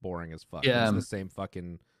boring as fuck. Yeah. It's the same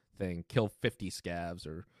fucking thing. Kill 50 scavs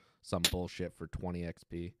or some bullshit for 20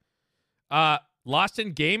 XP. Lost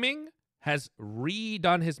in Gaming has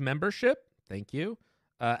redone his membership. Thank you.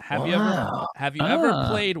 Have you ever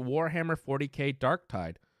played Warhammer 40K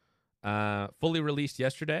Darktide? Fully released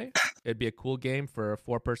yesterday. It'd be a cool game for a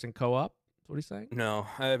 4-person co-op. That's what he's saying. No,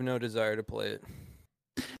 I have no desire to play it.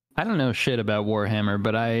 I don't know shit about Warhammer,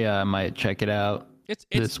 but I might check it out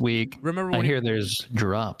this week. Remember when I hear there's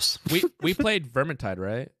drops. We played Vermintide,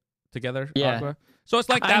 right? Together? Yeah. Aqua? So it's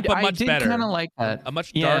like that, but much better. I kind of like that. A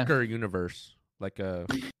much darker universe. Like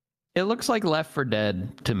It looks like Left 4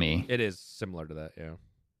 Dead to me. It is similar to that, yeah.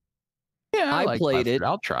 Yeah, I played it.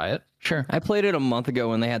 I'll try it. Sure. I played it a month ago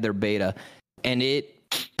when they had their beta, and it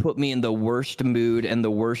put me in the worst mood and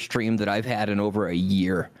the worst stream that I've had in over a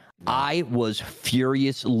year. I was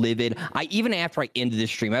furious, livid. Even after I ended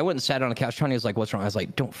this stream, I went and sat on the couch. Tony was like, "What's wrong?" I was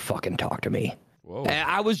like, "Don't fucking talk to me." Whoa.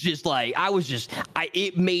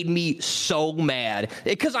 It made me so mad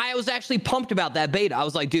because I was actually pumped about that beta. I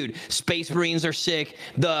was like, dude, Space Marines are sick.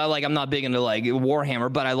 I'm not big into like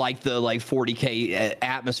Warhammer, but I like the like 40K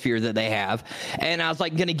atmosphere that they have. And I was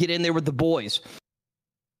like, gonna get in there with the boys.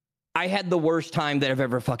 I had the worst time that I've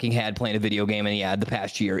ever fucking had playing a video game in the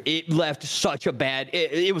past year. It left such a bad.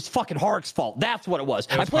 It was fucking Hark's fault. That's what it was.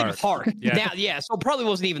 I played with Hark. Yeah. So it probably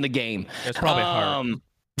wasn't even the game. It's probably Hark.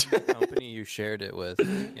 Company you shared it with.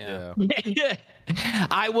 Yeah.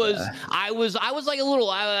 I was like a little.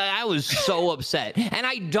 I was so upset, and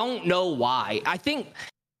I don't know why. I think.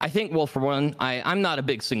 Well, for one, I'm not a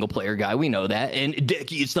big single player guy. We know that, and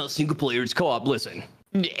Dickie, it's not single player. It's co-op. Listen.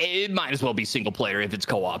 It might as well be single player if it's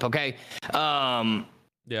co-op, okay?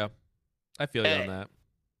 Yeah, I feel you on that.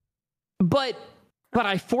 But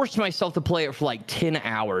I forced myself to play it for like 10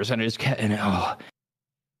 hours, and I just kept.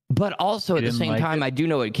 But also at the same time, I do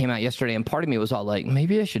know it came out yesterday, and part of me was all like,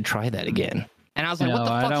 maybe I should try that again. And I was like, what the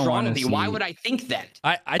fuck's wrong with me? Why would I think that?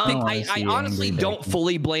 I honestly don't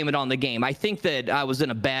fully blame it on the game. I think that I was in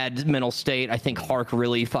a bad mental state. I think Hark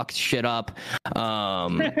really fucked shit up.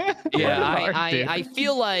 I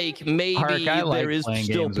feel like maybe Hark, there is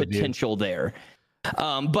still potential there.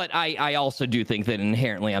 But I also do think that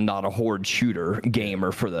inherently I'm not a horde shooter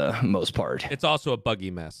gamer for the most part. It's also a buggy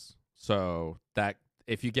mess. So that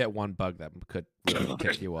if you get one bug, that could really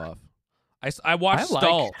kick you off. I watched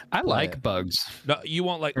Stalt. I like bugs. No, you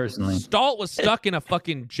won't like. Personally, Stalt was stuck in a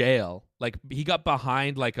fucking jail. Like he got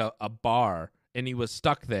behind like a bar and he was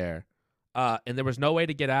stuck there. and there was no way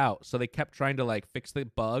to get out. So they kept trying to like fix the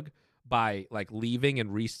bug by like leaving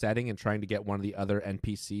and resetting and trying to get one of the other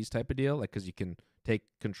NPCs type of deal, like because you can take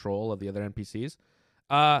control of the other NPCs.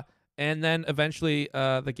 And then eventually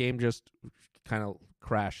the game just kind of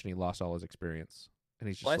crashed and he lost all his experience. And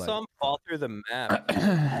he's just I saw him fall through the map.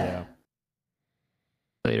 Yeah.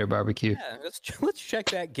 Later barbecue. Yeah, let's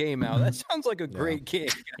check that game out. That sounds like a great game.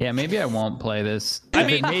 Yeah, maybe I won't play this. I If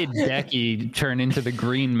mean- it made Decky turn into the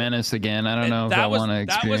Green Menace again, I don't know if I want to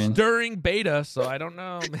That was experience. during beta, so I don't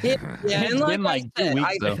know. Yeah, It's and like been like 2 I said, weeks,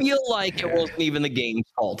 I though. feel like it wasn't even the game's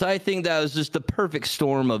fault. I think that was just the perfect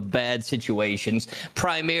storm of bad situations,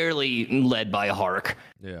 primarily led by Hark.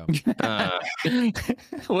 Yeah.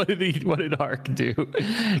 What did Ark do?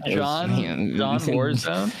 John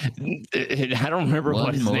Warzone? I don't remember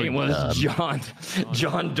what his One name more was. dub.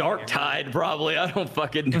 John Darktide, probably. I don't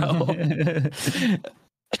fucking know.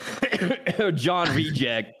 John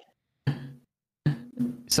Reject.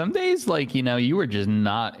 Some days, like, you were just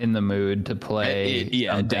not in the mood to play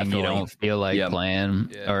Yeah, something definitely. you don't feel like Yep. playing,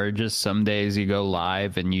 Yeah. or just some days you go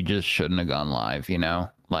live and you just shouldn't have gone live.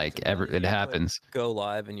 Like it happens. Go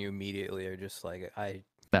live and you immediately are just like,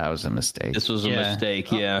 That was a mistake. This was a mistake,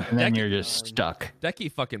 yeah. And then Decky- you're just stuck. Decky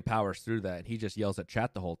fucking powers through that. He just yells at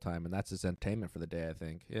chat the whole time, and that's his entertainment for the day, I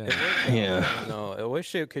think. Yeah. Yeah. No, I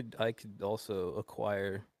wish I could also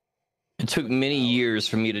acquire. It took many years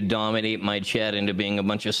for me to dominate my chat into being a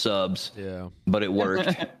bunch of subs, Yeah. but it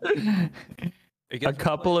worked. A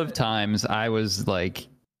couple of times I was like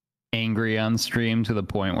angry on stream to the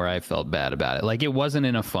point where I felt bad about it. Like, it wasn't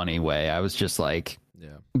in a funny way. I was just like Yeah.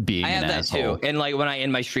 being I an have that asshole. too. And like when I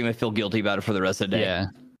end my stream, I feel guilty about it for the rest of the day. Yeah.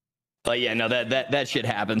 But yeah, no, that shit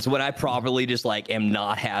happens. When I probably just like am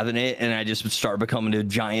not having it and I just start becoming a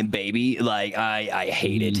giant baby, like I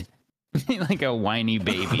hate it. Like a whiny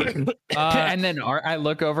baby. And then I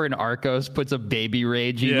look over and Arcos puts a baby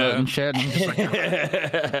rage emote and shit. And I'm just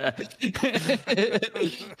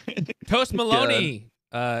like, Toast Maloney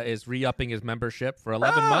is re-upping his membership for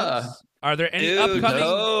 11 months. Are there any Dude, upcoming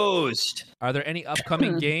toast. Are there any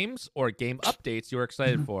upcoming games or game updates you are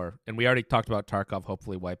excited for? And we already talked about Tarkov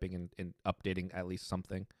hopefully wiping and updating at least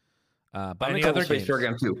something. But any other Space games?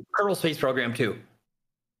 Program 2. Kerbal Space Program 2.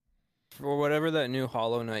 For whatever that new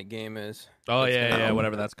Hollow Knight game is. Oh That's yeah, gonna- yeah,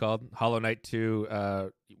 whatever that's called. Hollow Knight 2.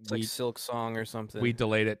 It's like Silk Song or something. We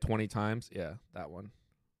delayed it 20 times. Yeah, that one.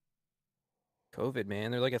 COVID,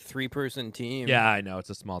 man. They're like a 3-person team. Yeah, I know. It's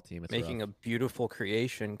a small team. It's Making rough. a beautiful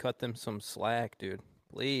creation. Cut them some slack, dude.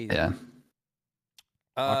 Please. yeah.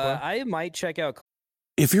 I might check out.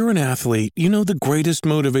 If you're an athlete, you know the greatest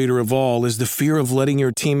motivator of all is the fear of letting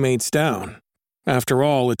your teammates down. After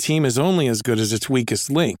all, a team is only as good as its weakest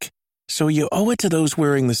link. So you owe it to those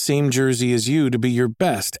wearing the same jersey as you to be your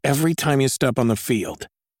best every time you step on the field.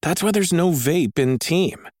 That's why there's no vape in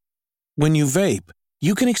team. When you vape,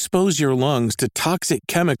 you can expose your lungs to toxic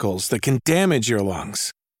chemicals that can damage your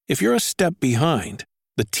lungs. If you're a step behind,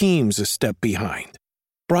 the team's a step behind.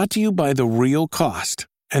 Brought to you by The Real Cost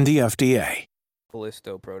and the FDA.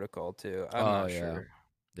 Callisto Protocol too. I'm Oh, not yeah. sure.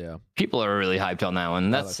 Yeah. People are really hyped on that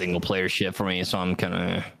one. That's that's single player shit for me, so I'm kind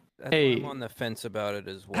of. Hey. I'm on the fence about it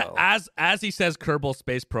as well. As he says, Kerbal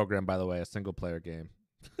Space Program, by the way, a single player game.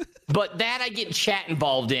 But that I get chat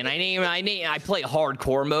involved in. I play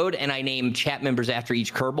hardcore mode, and I name chat members after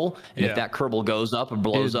each Kerbal. And Yeah. if that Kerbal goes up or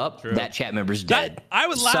blows up, true. that chat member's dead. That, I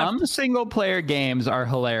would laugh. Some single player games are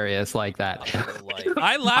hilarious like that.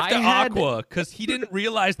 I laughed I at had- Aqua because he didn't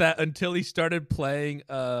realize that until he started playing.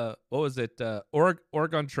 What was it?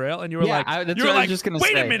 Oregon Trail, and you were Yeah, like, that's you were what I was like, just gonna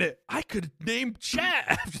wait a say." minute, I could name chat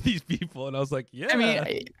after these people, and I was like, yeah. I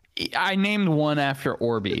mean, I named one after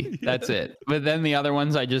Orby. That's it. But then the other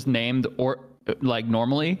ones I just named like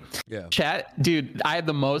normally. yeah. Chat, dude, I had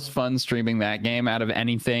the most fun streaming that game out of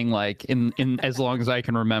anything, like in as long as I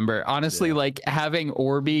can remember. Honestly, like having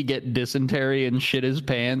Orby get dysentery and shit his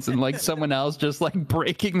pants, and like someone else just like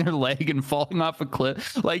breaking their leg and falling off a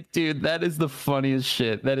cliff. Like, dude, that is the funniest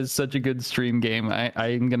shit. That is such a good stream game. I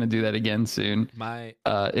am gonna do that again soon.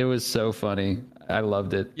 It was so funny. I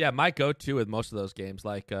loved it. Yeah, my go-to with most of those games,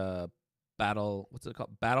 like what's it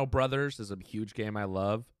called? Battle Brothers is a huge game I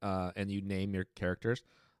love, and you name your characters.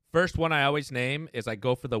 First one I always name is I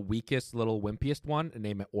go for the weakest, little wimpiest one and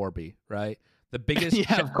name it Orby, right? The biggest,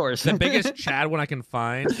 Yeah, of course. the biggest Chad one I can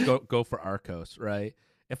find, go for Arcos, right?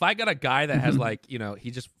 If I got a guy that has like,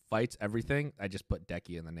 he just fights everything, I just put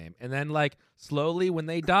Decky in the name. And then like slowly when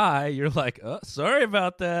they die, you're like, oh, sorry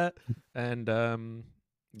about that. And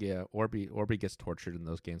yeah, Orby gets tortured in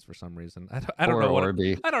those games for some reason. I don't Poor know what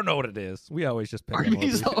Orby. I don't know what it is. We always just pick on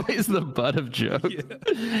Orby's Orby. always the butt of jokes.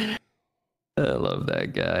 Yeah. I love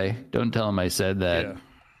that guy. Don't tell him I said that. Yeah.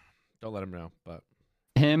 Don't let him know, but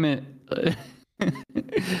him and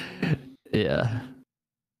yeah.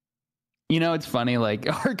 You know, it's funny, like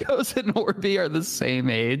Arcos and Orby are the same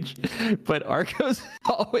age, but Arcos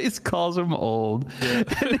always calls him old. Yeah.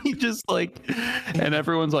 And he just like, and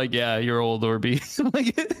everyone's like, yeah, you're old, Orby.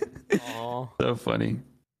 Like, so funny.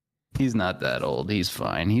 He's not that old. He's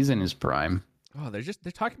fine. He's in his prime. Oh, they're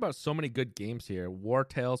talking about so many good games here. War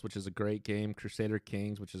Tales, which is a great game. Crusader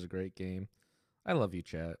Kings, which is a great game. I love you,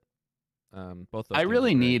 chat. Both those I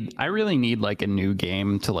really need like a new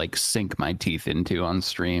game to like sink my teeth into on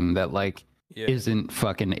stream that like isn't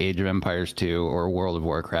fucking Age of Empires 2 or World of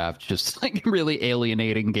Warcraft, just like really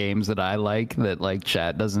alienating games that I like that like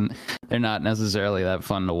chat doesn't. They're not necessarily that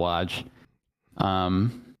fun to watch.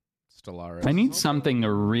 Stellaris. I need something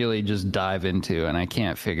to really just dive into, and I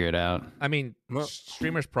can't figure it out. I mean,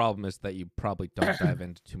 streamers' problem is that you probably don't dive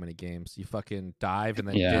into too many games. You fucking dive and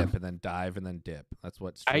then dip and then dive and then dip. That's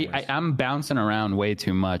what streamers... I'm bouncing around way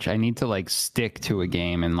too much. I need to like stick to a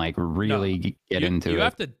game and like really get into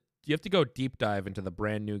it. You have to go deep dive into the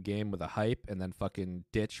brand new game with a hype and then fucking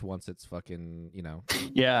ditch once it's fucking, you know.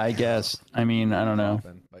 Yeah, I guess. I mean, I don't know.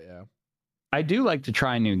 But yeah. I do like to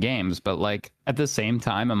try new games, but like at the same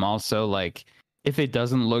time, I'm also like, if it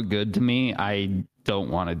doesn't look good to me, I don't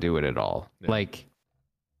want to do it at all. Yeah. Like,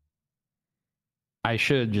 I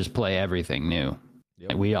should just play everything new.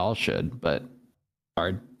 Yep. We all should, but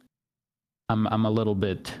hard. I'm a little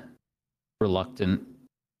bit reluctant.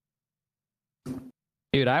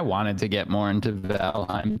 Dude, I wanted to get more into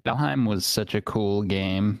Valheim. Valheim was such a cool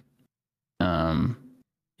game.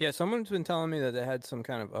 Yeah, someone's been telling me that they had some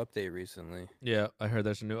kind of update recently. Yeah, I heard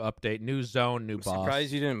there's a new update, new zone, new boss.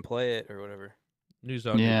 Surprised you didn't play it or whatever. New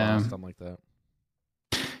zone, new boss, something like that.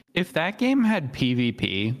 If that game had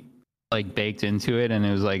PvP like baked into it, and it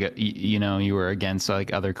was like you know, you were against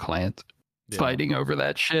like other clans fighting over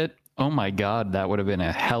that shit. Oh my god, that would have been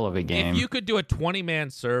a hell of a game. If you could do a 20-man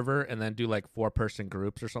server and then do like 4-person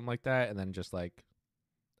groups or something like that, and then just like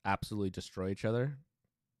absolutely destroy each other,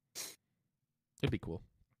 it'd be cool.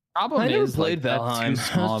 Problem is, played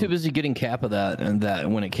Valheim. I was too busy getting cap of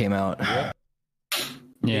that when it came out.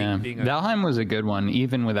 Yeah, Valheim was a good one,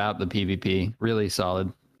 even without the PvP. Really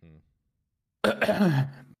solid. But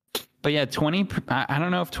yeah, 20. I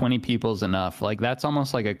don't know if 20 people is enough. Like that's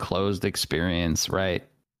almost like a closed experience, right?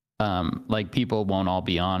 Like people won't all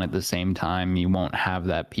be on at the same time. You won't have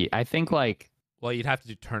that. I think like. Well, you'd have to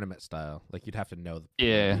do tournament style. Like you'd have to know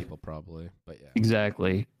the people probably. But yeah,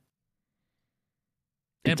 exactly.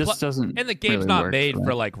 It just doesn't. And the game's really not made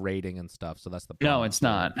for like rating and stuff, so that's the problem. No, it's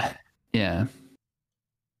not. Yeah.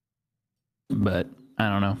 But I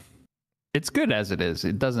don't know. It's good as it is.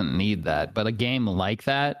 It doesn't need that. But a game like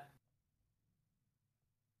that,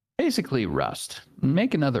 basically Rust.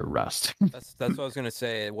 Make another Rust. That's what I was gonna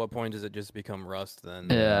say. At what point does it just become Rust then?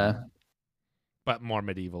 Yeah. But more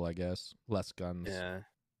medieval, I guess. Less guns. Yeah.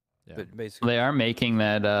 But basically, they are making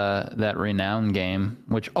that Renown game.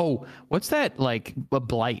 Which what's that like? A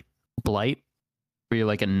Blight, where you're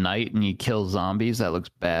like a knight and you kill zombies. That looks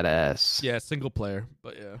badass. Yeah, single player,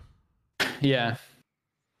 but yeah. Yeah.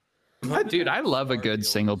 Dude, I love a good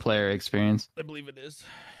single player experience. I believe it is.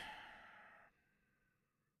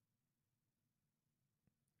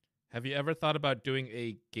 Have you ever thought about doing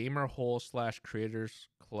a gamer hole / creators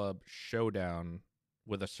club showdown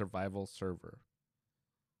with a survival server?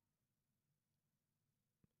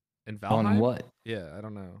 In Valheim? On what? Yeah, I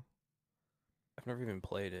don't know. I've never even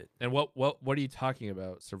played it. And what are you talking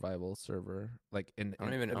about? Survival server? Like I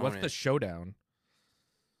don't even know. What's the showdown?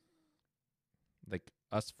 Like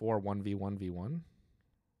us 4 1v1v1?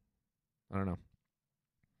 I don't know.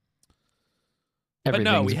 But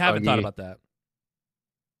no, we haven't thought about that.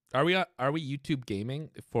 Are we YouTube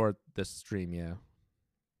gaming for this stream? Yeah.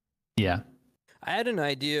 Yeah. I had an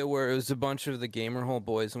idea where it was a bunch of the Gamer Hole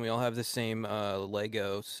boys and we all have the same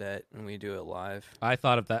Lego set and we do it live. I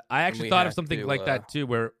thought of that. I actually thought of something like that too,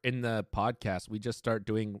 where in the podcast we just start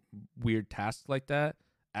doing weird tasks like that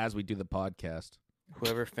as we do the podcast.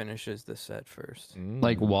 Whoever finishes the set first.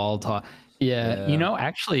 Like wall talk. Yeah. You know,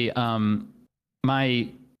 actually, my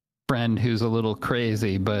friend who's a little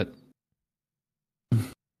crazy, but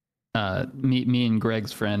me and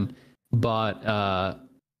Greg's friend bought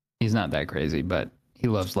he's not that crazy, but he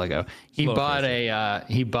loves Lego. He bought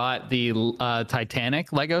the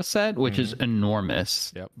Titanic Lego set, which is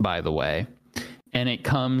enormous, by the way. And it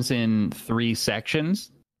comes in 3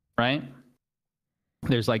 sections, right?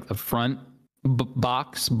 There's like the front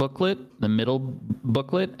box booklet, the middle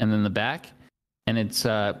booklet, and then the back. And it's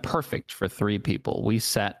perfect for 3 people. We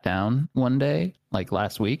sat down one day, like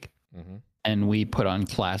last week, and we put on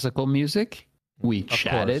classical music. We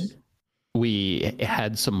chatted. We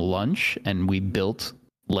had some lunch, and we built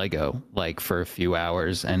Lego like for a few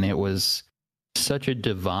hours, and it was such a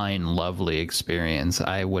divine, lovely experience.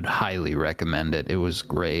 I would highly recommend it. It was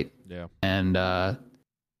great. Yeah. And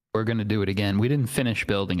we're gonna do it again. We didn't finish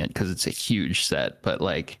building it because it's a huge set, but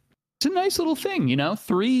like it's a nice little thing, you know.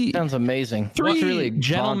 Sounds amazing. Three really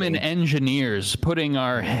gentlemen bonding. engineers putting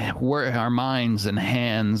our minds and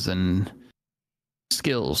hands and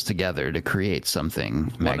skills together to create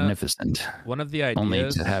something magnificent. One of the ideas, only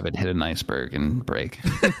to have it hit an iceberg and break.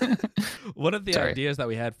 One of the ideas that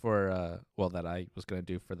we had for that I was going to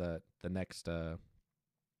do for the next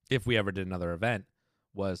if we ever did another event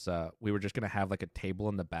was we were just going to have like a table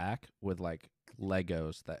in the back with like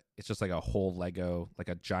Legos that it's just like a whole Lego, like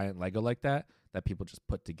a giant Lego like that people just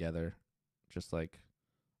put together just like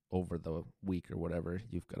over the week or whatever.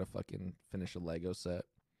 You've got to fucking finish a Lego set.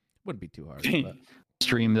 Wouldn't be too hard. But.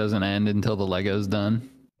 Stream doesn't end until the Lego's done.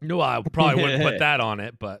 No, I probably wouldn't put that on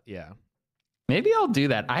it, but yeah. Maybe I'll do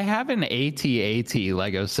that. I have an AT-AT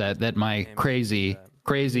Lego set that my crazy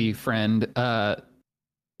friend,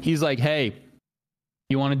 he's like, hey,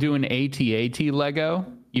 you want to do an AT-AT Lego?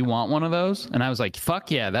 You want one of those? And I was like,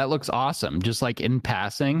 fuck yeah, that looks awesome. Just like in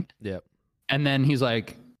passing. Yep. And then he's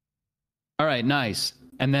like, all right, nice.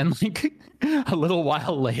 And then like a little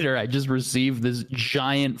while later, I just received this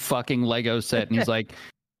giant fucking Lego set. And he's like,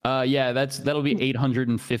 yeah, that'll be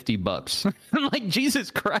 $850. I'm like,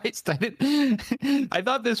 Jesus Christ. I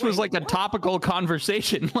thought this was like a topical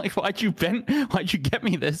conversation. Like, why'd you get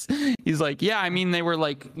me this? He's like, yeah, I mean, they were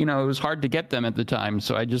like, you know, it was hard to get them at the time.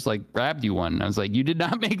 So I just like grabbed you one. I was like, you did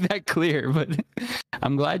not make that clear, but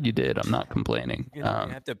I'm glad you did. I'm not complaining. You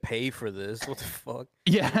don't have to pay for this. What the fuck?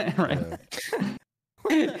 Yeah, right.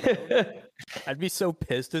 I'd be so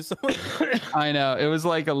pissed if someone. I know. It was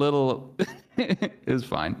like a little. It was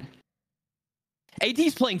fine.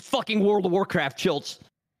 AT's playing fucking World of Warcraft, Chilts.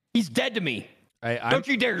 He's dead to me. Don't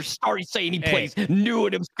you dare start saying he plays new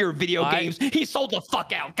and obscure video games. He sold the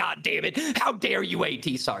fuck out. God damn it. How dare you,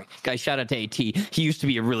 AT? Sorry. Guys, shout out to AT. He used to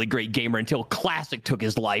be a really great gamer until Classic took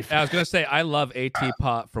his life. I was going to say, I love AT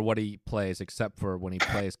Pot for what he plays, except for when he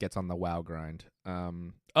gets on the WoW grind.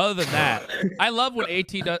 Other than that, I love when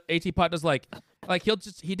AT Pot does like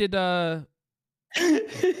he did a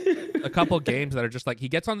couple games that are just like, he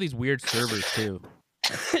gets on these weird servers too.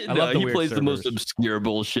 I love he plays the most obscure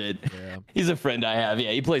bullshit. Yeah. He's a friend I have.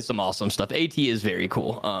 Yeah, he plays some awesome stuff. AT is very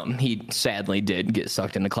cool. He sadly did get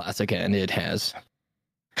sucked into Classic, and it has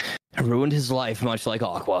ruined his life, much like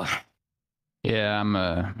Aqua. Yeah,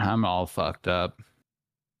 I'm all fucked up.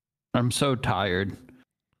 I'm so tired.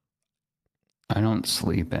 I don't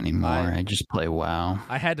sleep anymore. I just play WoW.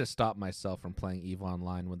 I had to stop myself from playing EVE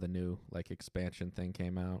Online when the new like expansion thing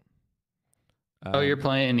came out. You're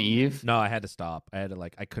playing Eve? No, I had to stop. I had to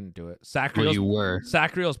I couldn't do it.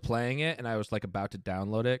 Sacriel's playing it, and I was like about to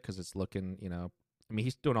download it because it's looking, you know, I mean,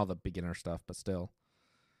 he's doing all the beginner stuff, but still,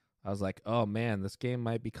 I was like, oh man, this game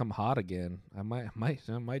might become hot again. I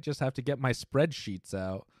might just have to get my spreadsheets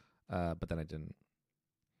out. But then I didn't,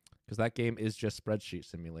 because that game is just spreadsheet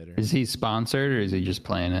simulator. Is he sponsored or is he just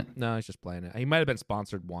playing it? No, he's just playing it. He might have been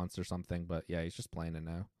sponsored once or something, but yeah, he's just playing it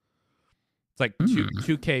now. It's like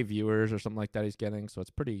 2K viewers or something like that he's getting, so it's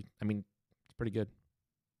pretty good.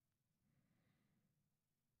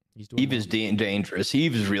 Eve is dangerous.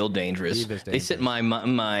 Eve is real dangerous. They set my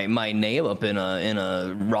name up in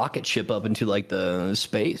a rocket ship up into like the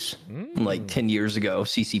space like 10 years ago,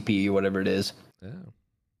 CCP or whatever it is. Yeah.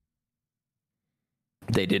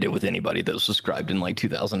 They did it with anybody that was subscribed in like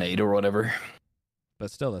 2008 or whatever.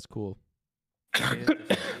 But still, that's cool.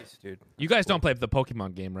 Dude. You guys don't play the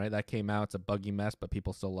Pokemon game, right? That came out. It's a buggy mess, but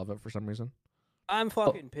people still love it for some reason. I'm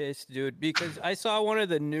fucking pissed, dude, because I saw one of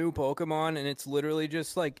the new Pokemon and it's literally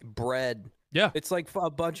just like bread. Yeah. It's like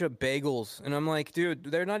a bunch of bagels. And I'm like, dude,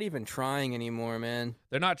 they're not even trying anymore, man.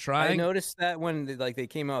 They're not trying. I noticed that when they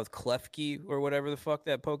came out with Klefki or whatever the fuck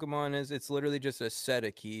that Pokemon is. It's literally just a set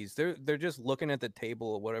of keys. They're just looking at the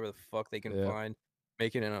table of whatever the fuck they can find.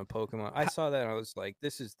 Making it a Pokemon. I saw that and I was like,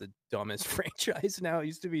 this is the dumbest franchise now. It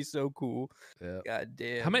used to be so cool. Yeah. God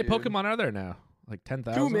damn. How many Pokemon are there now? Like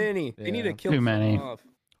 10,000? Too many. Yeah. They need to kill too many. off.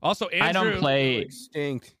 Also, Andrew, I don't play.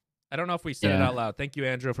 Extinct. I don't know if we said it out loud. Thank you,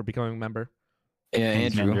 Andrew, for becoming a member. Yeah,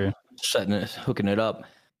 Andrew. Hooking it up.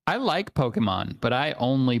 I like Pokemon, but I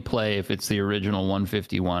only play if it's the original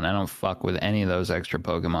 151. I don't fuck with any of those extra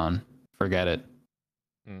Pokemon. Forget it.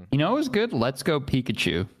 You know what was good? Let's Go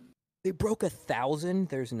Pikachu. They broke 1,000?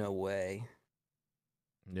 There's no way.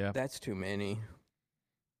 Yeah. That's too many.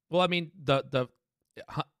 Well, I mean,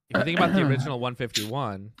 if you think about the original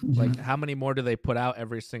 151, like how many more do they put out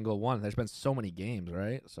every single one? There's been so many games,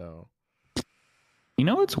 right? So, you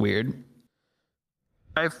know what's weird?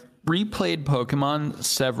 I've replayed Pokemon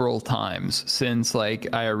several times since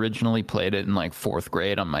like I originally played it in like 4th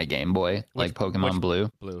grade on my Game Boy, like Pokemon Blue.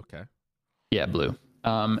 Blue, okay. Yeah, Blue.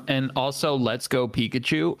 And also Let's Go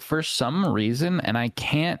Pikachu for some reason, and I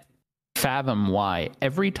can't fathom why.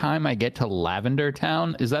 Every time I get to Lavender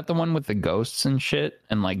Town, is that the one with the ghosts and shit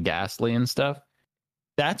and like Ghastly and stuff?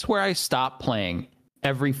 That's where I stop playing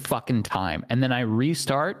every fucking time. And then I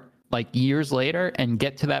restart like years later and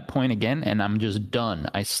get to that point again, and I'm just done.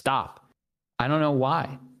 I stop. I don't know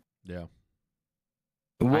why. Yeah.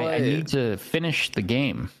 I need to finish the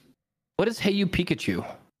game. What is Hey You Pikachu?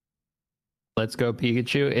 Let's Go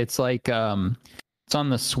Pikachu. It's like it's on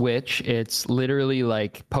the Switch. It's literally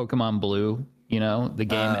like Pokemon Blue, you know, the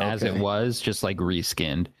game as it was, just like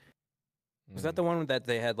reskinned. Was that the one that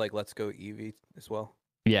they had like Let's Go Eevee as well?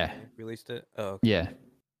 Yeah. They released it? Oh, okay. Yeah.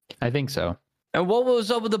 I think so. And what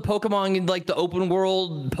was up with the Pokemon, like the open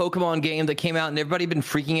world Pokemon game that came out and everybody been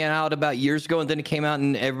freaking out about years ago, and then it came out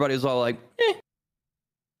and everybody was all like, eh.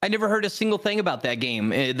 I never heard a single thing about that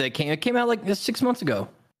game. It came out like 6 months ago.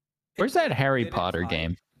 Where's that Harry Potter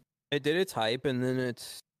game? It did its hype and then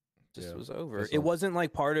it's just was over. It wasn't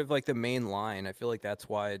like part of like the main line. I feel like that's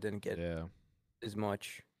why it didn't get as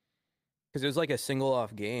much. Because it was like a single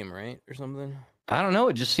off game, right? Or something. I don't know.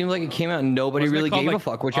 It just seemed like it came out and nobody really gave a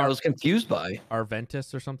fuck, which I was confused by.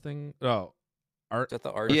 Arventus or something? Oh. Is that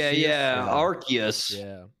the Arceus? Yeah. Arceus.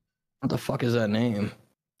 Yeah. What the fuck is that name?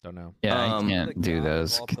 Don't know. Yeah, I can't like do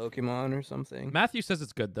those. Pokemon or something. Matthew says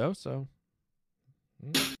it's good though, so.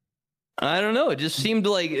 I don't know. It just seemed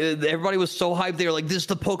like everybody was so hyped. They were like, this is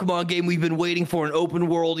the Pokemon game we've been waiting for, an open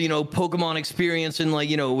world, Pokemon experience, and like,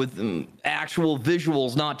 with actual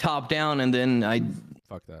visuals, not top down. And then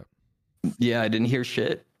Fuck that. Yeah, I didn't hear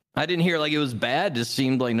shit. I didn't hear like it was bad. Just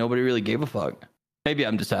seemed like nobody really gave a fuck. Maybe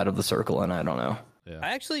I'm just out of the circle and I don't know. Yeah. I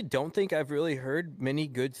actually don't think I've really heard many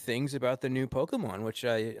good things about the new Pokemon, which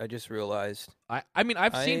I just realized. I mean,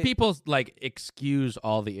 I've seen people like excuse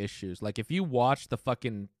all the issues. Like if you watch the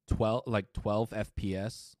fucking 12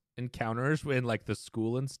 FPS encounters in like the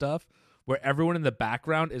school and stuff, where everyone in the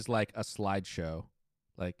background is like a slideshow,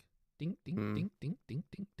 like ding ding ding ding ding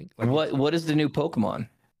ding ding. Like, what is the new Pokemon?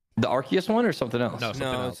 The Arceus one or something else?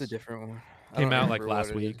 No, it's a different one. Came out like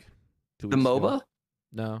last week. 2 The weeks MOBA? ago.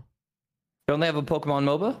 No. Don't they have a Pokemon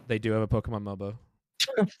MOBA? They do have a Pokemon MOBA.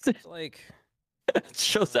 It's like it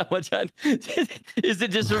shows how much is it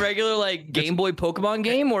just a regular like Game Boy Pokemon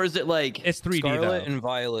game, or is it like it's 3D Scarlet though. and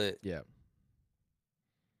Violet? Yeah.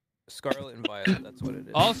 Scarlet and Violet, that's what it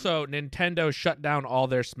is. Also, Nintendo shut down all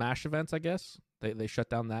their Smash events, I guess. They shut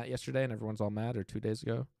down that yesterday and everyone's all mad, or 2 days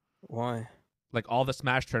ago. Why? Like all the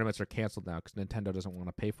Smash tournaments are canceled now because Nintendo doesn't want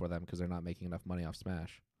to pay for them because they're not making enough money off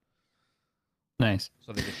Smash. Nice.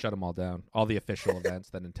 So they just shut them all down. All the official events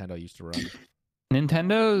that Nintendo used to run.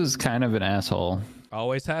 Nintendo's kind of an asshole.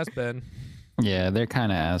 Always has been. Yeah, they're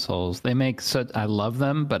kind of assholes. They make such. I love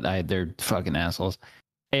them, but they're fucking assholes.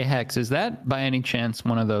 Hey Hex, is that by any chance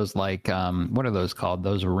one of those like what are those called?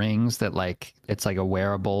 Those rings that like it's like a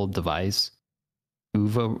wearable device,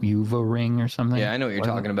 Uva ring or something? Yeah, I know what you're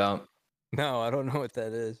talking about. No, I don't know what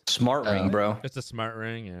that is. Smart ring, bro. It's a smart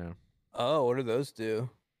ring, yeah. Oh, what do those do?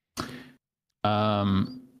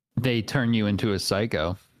 They turn you into a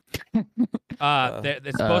psycho.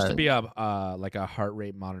 It's supposed to be a like a heart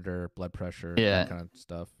rate monitor, blood pressure, that kind of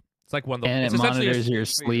stuff. It's like one of the and it monitors your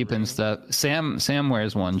sleep and stuff. Sam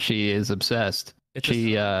wears one. She is obsessed.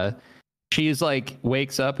 She's like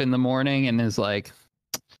wakes up in the morning and is like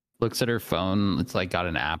looks at her phone. It's like got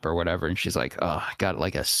an app or whatever, and she's like, "Oh, I got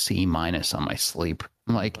like a C- on my sleep."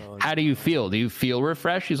 I'm like, "How do you feel? Do you feel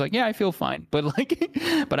refreshed?" She's like, "Yeah, I feel fine, but like,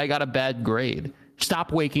 but I got a bad grade.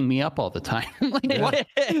 Stop waking me up all the time." Like, what?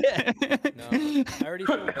 No, I already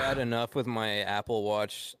feel bad enough with my Apple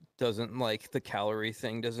Watch. Doesn't like the calorie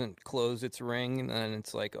thing doesn't close its ring, and then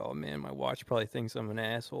it's like, oh man, my watch probably thinks I'm an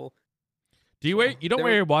asshole. Do you wear? You don't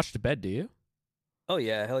wear your watch to bed, do you? Oh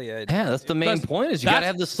yeah, hell yeah. Yeah, that's the main point. Is you gotta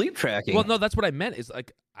have the sleep tracking. Well, no, that's what I meant. Is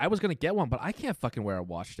like I was gonna get one, but I can't fucking wear a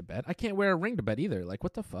watch to bed. I can't wear a ring to bed either. Like,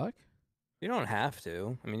 what the fuck? You don't have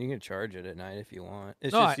to. I mean, you can charge it at night if you want.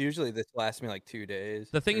 It's just usually this lasts me like 2 days.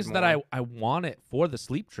 The thing is that I want it for the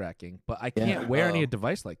sleep tracking, but I can't wear any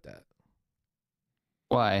device like that.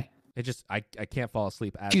 Why? It just I can't fall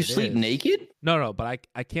asleep as Do you it sleep is. naked? No, but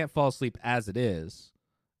I can't fall asleep as it is,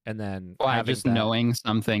 and then why just knowing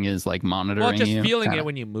something is like monitoring. Well, just you? feeling it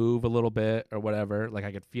when you move a little bit or whatever. Like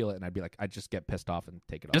I could feel it, and I'd be like, I just get pissed off and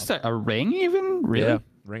take it off. Just a ring, even really? Yeah,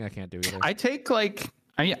 ring I can't do either.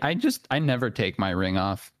 I I never take my ring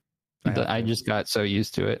off. I just got so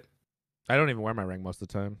used to it. I don't even wear my ring most of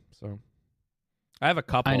the time, so I have a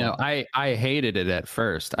couple. I know. I hated it at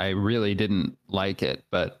first. I really didn't like it,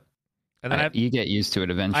 but and then you get used to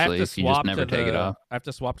it eventually if you just never take it off. I have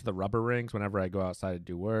to swap to the rubber rings whenever I go outside to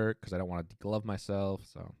do work because I don't want to deglove myself.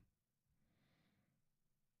 So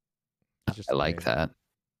I like that.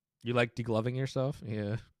 You like degloving yourself?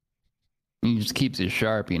 Yeah. It just keeps it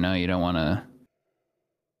sharp, you know. You don't want to.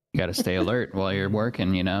 You got to stay alert while you're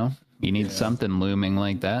working, you know. You need something looming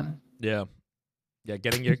like that. Yeah. Yeah,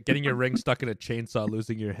 getting your ring stuck in a chainsaw,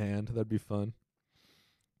 losing your hand. That'd be fun.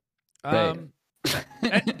 Do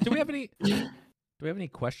we have any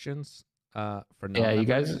questions for non-members? Yeah, you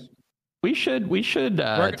guys. We should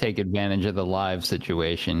take advantage of the live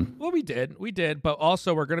situation. Well, we did, but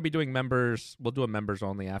also we're going to be doing members. We'll do a members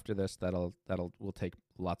only after this. We'll take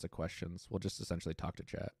lots of questions. We'll just essentially talk to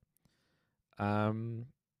chat.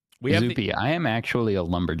 Zoopy, I am actually a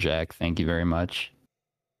lumberjack. Thank you very much.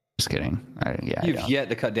 Just kidding. You've yet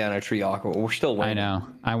to cut down a tree, Aqua. We're still waiting. I know.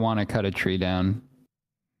 I want to cut a tree down.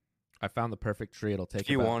 I found the perfect tree. It'll take. If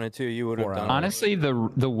you wanted to, you would have done. Honestly,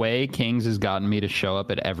 the way Kings has gotten me to show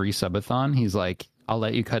up at every subathon, he's like, "I'll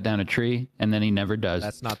let you cut down a tree," and then he never does.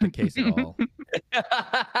 That's not the case at all.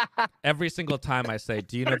 Every single time I say,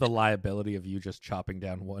 "Do you know the liability of you just chopping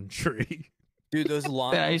down one tree?" Dude, those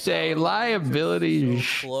lines. I say liability.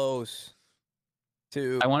 So close.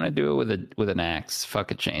 I want to do it with an axe.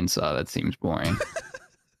 Fuck a chainsaw. That seems boring.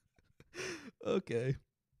 Okay.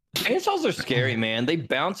 Chainsaws are scary, man. They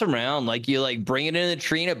bounce around. Like you bring it in the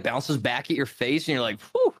tree and it bounces back at your face, and you're like,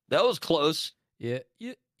 "Whew, that was close." Yeah,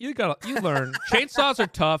 you learn. Chainsaws are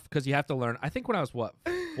tough because you have to learn. I think when I was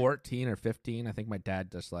 14 or 15, I think my dad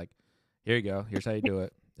just here you go. Here's how you do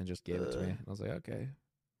it, and just gave it to me. And I was like, okay,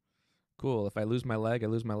 cool. If I lose my leg, I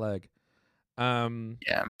lose my leg.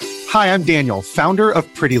 Yeah. Hi, I'm Daniel, founder of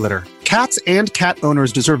Pretty Litter. Cats and cat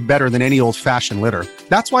owners deserve better than any old-fashioned litter.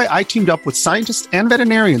 That's why I teamed up with scientists and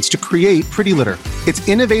veterinarians to create Pretty Litter. Its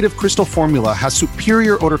innovative crystal formula has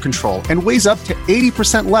superior odor control and weighs up to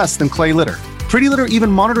 80% less than clay litter. Pretty Litter even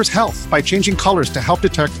monitors health by changing colors to help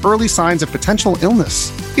detect early signs of potential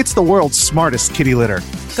illness. It's the world's smartest kitty litter.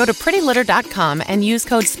 Go to prettylitter.com and use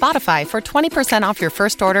code SPOTIFY for 20% off your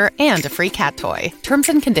first order and a free cat toy. Terms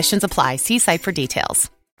and conditions apply. See site for details.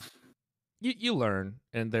 You learn,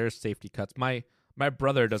 and there's safety cuts. My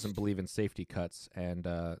brother doesn't believe in safety cuts, and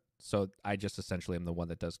so I just essentially am the one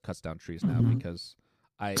that cuts down trees now because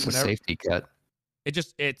it's a safety cut.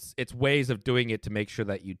 It's ways of doing it to make sure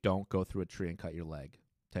that you don't go through a tree and cut your leg,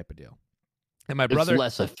 type of deal. And my brother, it's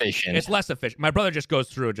less efficient. It's less efficient. My brother just goes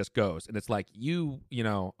through and just goes, and it's like you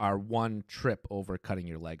are one trip over cutting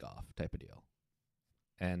your leg off, type of deal.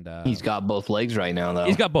 And he's got both legs right now, though.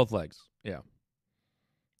 He's got both legs. Yeah.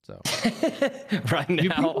 So right now, do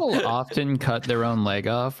people often cut their own leg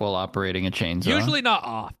off while operating a chainsaw? Usually not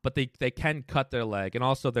off, but they can cut their leg. And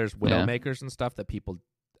also there's widowmakers and stuff that people,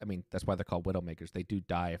 I mean, that's why they're called widowmakers. They do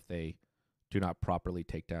die if they do not properly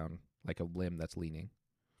take down like a limb that's leaning.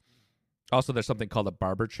 Also, there's something called a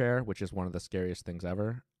barber chair, which is one of the scariest things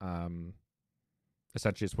ever.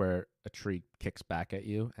 Essentially, it's where a tree kicks back at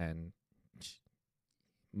you, and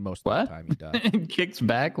most of the time you die. Kicks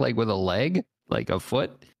back like with a leg, like a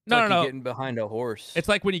foot. No. Getting behind a horse. It's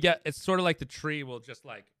like when it's sort of like the tree will just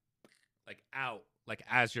like out, like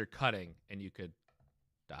as you're cutting, and you could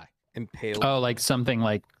die. Impaled. Oh, like something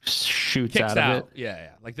like shoots Kicks out of it.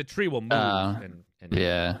 Yeah. Like the tree will move. And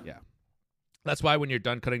yeah. That's why when you're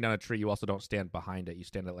done cutting down a tree, you also don't stand behind it. You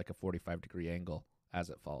stand at like a 45-degree angle as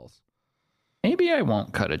it falls. Maybe I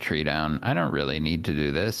won't cut a tree down. I don't really need to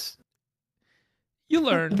do this. You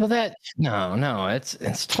learn. Well, no,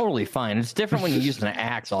 it's totally fine. It's different when you use an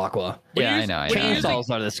axe, Aqua. Yeah, I know.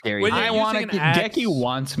 Chainsaws are the scary. I want to. Gecky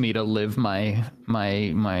wants me to live my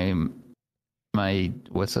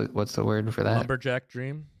what's the word for that? Lumberjack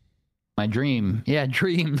dream. My dream. Yeah,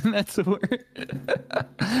 dream. That's the word.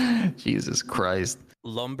 Jesus Christ.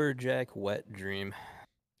 Lumberjack wet dream.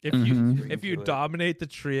 If you dominate the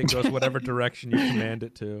tree, it goes whatever direction you command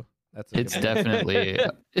it to. It's definitely.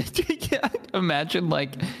 Yeah, imagine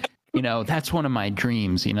that's one of my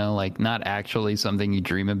dreams. Like not actually something you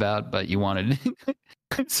dream about, but you wanted.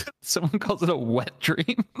 Someone calls it a wet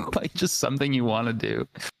dream, like just something you want to do.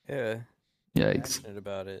 Yeah. Yikes. Passionate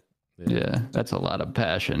about it. Yeah, that's a lot of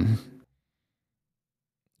passion.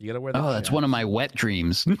 You gotta wear. That's one of my wet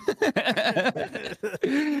dreams.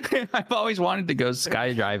 I've always wanted to go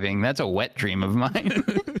skydiving. That's a wet dream of mine.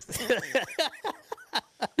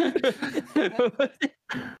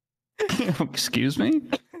 Excuse me?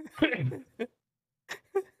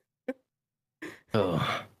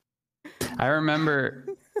 Oh. I remember.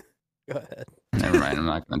 Go ahead. Never mind. I'm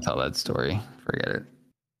not going to tell that story. Forget it.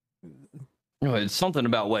 No, it's something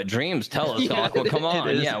about wet dreams. Tell us, Yeah, Aqua. Come on.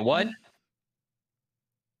 is. Yeah, what?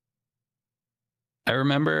 I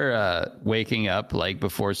remember waking up like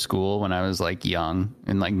before school when I was like young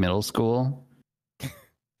in like middle school,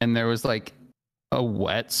 and there was like a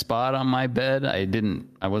wet spot on my bed.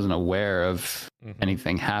 I wasn't aware of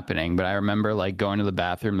anything happening, but I remember like going to the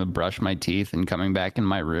bathroom to brush my teeth and coming back in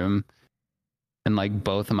my room, and like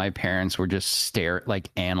both of my parents were just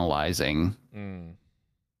analyzing.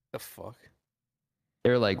 The fuck?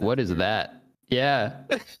 They were like, "What is that?" Yeah,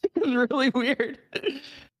 it was really weird.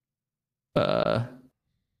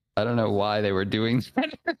 I don't know why they were doing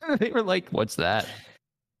that. They were like, "What's that?" I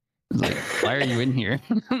was like, "Why are you in here?"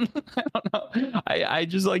 I don't know. I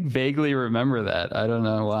just like vaguely remember that. I don't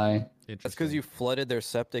know why. That's because you flooded their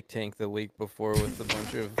septic tank the week before with a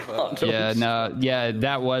bunch of.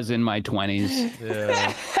 That was in my 20s.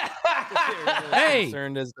 Yeah. Hey,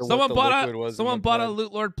 someone bought a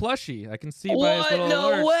Loot Lord plushie. I can see by his little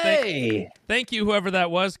No alerts. way! Thank you, whoever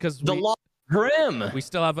that was, because Grim. we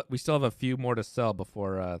still have a few more to sell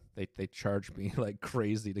before they charge me like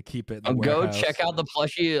crazy to keep it in the Go warehouse. check out the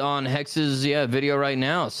plushie on Hex's video right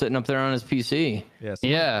now, sitting up there on his PC.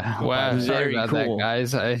 Wow, sorry about that,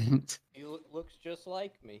 guys. He looks just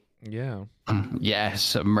like me. Yeah.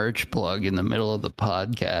 Yes, a merch plug in the middle of the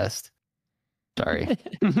podcast. Sorry.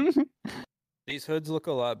 These hoods look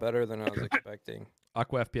a lot better than I was expecting.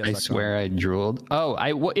 Aqua FPS. I swear I drooled. Oh,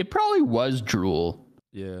 it probably was drool.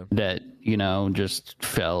 Yeah. That, just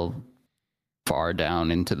fell far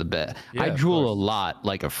down into the bed. Yeah, I drool a lot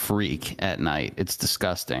like a freak at night. It's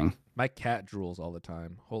disgusting. My cat drools all the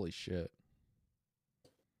time. Holy shit.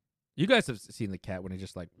 You guys have seen the cat when he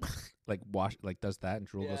just like does that and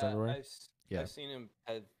drool goes everywhere? I've seen him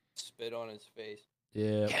have spit on his face.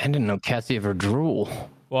 Yeah. I didn't know cats ever drool.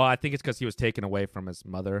 Well, I think it's because he was taken away from his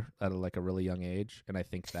mother at a really young age, and I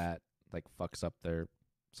think that like fucks up their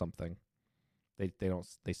something. They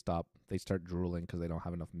start drooling because they don't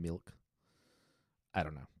have enough milk. I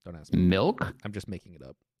don't know. Don't ask me. Milk? I'm just making it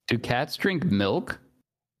up. Do cats drink milk?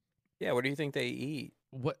 Yeah, what do you think they eat?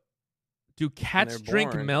 What? Do cats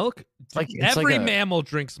drink born. milk? Every mammal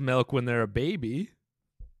drinks milk when they're a baby.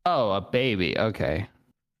 Oh, a baby. Okay.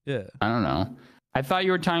 Yeah. I don't know. I thought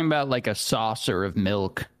you were talking about like a saucer of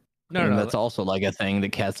milk. No. That's also like a thing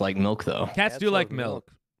that cats like milk, though. Cats do like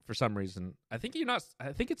milk for some reason. I think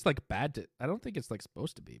it's like bad to. I don't think it's like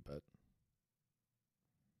supposed to be, but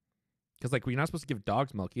because like we're not supposed to give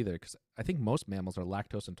dogs milk either. Because I think most mammals are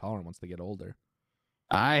lactose intolerant once they get older.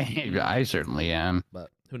 I certainly am, but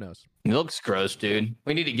who knows? Milk's gross, dude.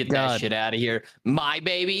 We need to get that shit out of here. My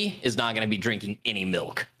baby is not going to be drinking any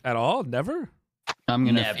milk at all. Never. I'm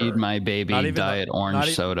going to feed my baby diet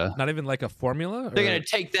orange soda. Not even like a formula? They're going to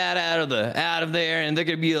take that out of there, and they're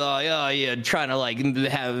going to be like, oh, yeah, trying to like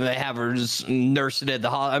have her nurse it at the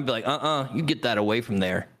hospital. I'd be like, you get that away from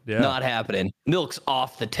there. Yeah. Not happening. Milk's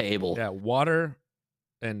off the table. Yeah, water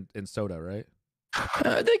and soda, right?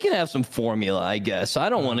 They can have some formula, I guess. I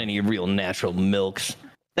don't want any real natural milks.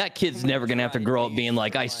 That kid's never going to have to grow up being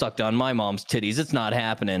like, I sucked on my mom's titties. It's not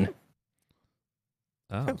happening.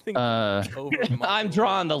 Oh. I'm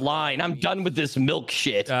drawing the line. I'm done with this milk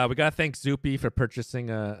shit. We gotta thank Zoopy for purchasing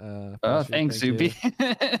thanks, Zoopy.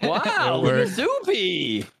 Wow, look at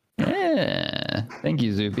Zoopy. Yeah, thank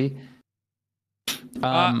you, Zoopy.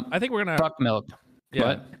 I think we're gonna fuck milk.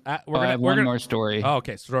 Yeah, what? I have one more story. Oh,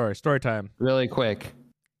 okay, story time. Really quick.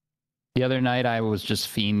 The other night, I was just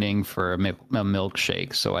fiending for a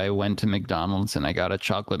milkshake, so I went to McDonald's and I got a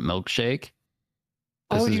chocolate milkshake.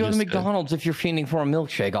 Why would you go to McDonald's if you're fiending for a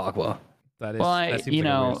milkshake, Aqua? That is, well, that seems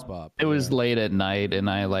like a weird spot, it was late at night, and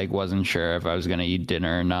I wasn't sure if I was gonna eat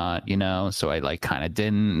dinner or not, so I kind of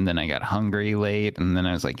didn't, and then I got hungry late, and then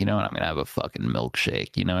I was like, you know what, I'm gonna have a fucking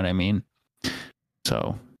milkshake, you know what I mean?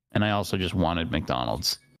 So, and I also just wanted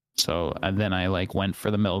McDonald's, so and then I went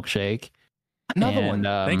for the milkshake. Another one.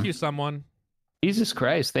 Thank you, someone. Jesus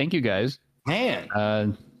Christ, thank you guys,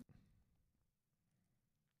 man.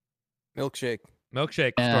 Milkshake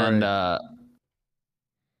story. And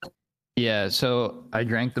yeah, so I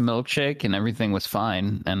drank the milkshake and everything was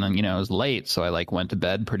fine, and then it was late, so I went to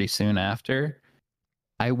bed pretty soon after.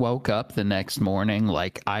 I woke up the next morning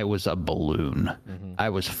like I was a balloon. Mm-hmm. I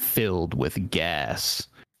was filled with gas,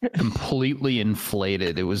 completely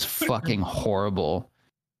inflated. It was fucking horrible.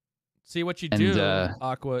 See, what you do,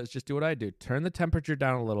 Aqua, is just do what I do. Turn the temperature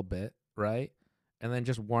down a little bit, right? And then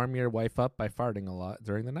just warm your wife up by farting a lot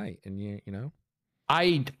during the night, and you know.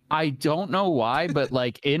 I don't know why, but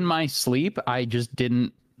in my sleep, I just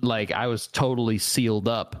didn't like I was totally sealed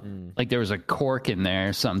up. Like there was a cork in there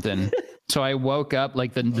or something. So I woke up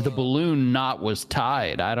like the balloon knot was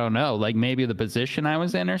tied. I don't know, like maybe the position I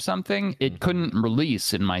was in or something. It couldn't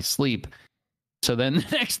release in my sleep. So then the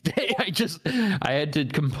next day I had to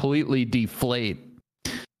completely deflate.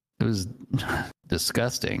 It was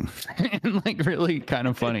disgusting and like really kind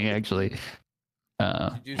of funny actually.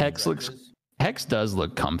 Hex does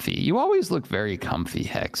look comfy. You always look very comfy,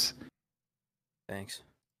 Hex. Thanks.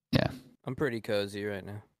 Yeah. I'm pretty cozy right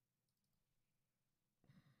now.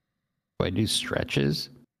 Do I do stretches?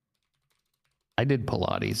 I did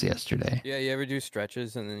Pilates yesterday. Yeah, you ever do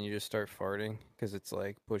stretches and then you just start farting because it's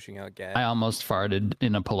like pushing out gas? I almost farted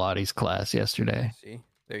in a Pilates class yesterday. See?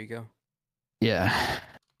 There you go. Yeah.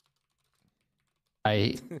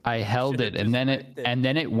 I held it and then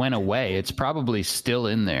it went away. It's probably still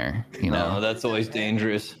in there, you know. No, that's always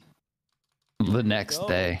dangerous. The next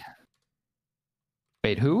day.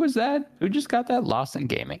 Wait, who was that? Who just got that? Lost in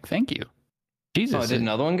Gaming. Thank you. Jesus. Oh, did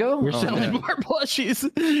another one go? We're selling more plushies.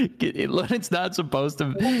 It's not supposed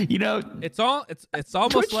to, you know. It's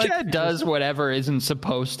almost Twitch like chat does whatever isn't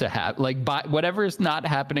supposed to happen. Like whatever is not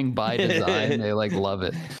happening by design, they like love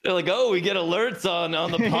it. They're like, oh, we get alerts on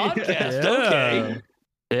the podcast. Okay.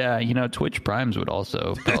 Yeah, you know, Twitch Primes would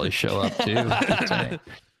also probably show up too.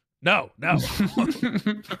 No.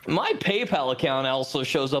 My PayPal account also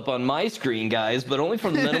shows up on my screen, guys, but only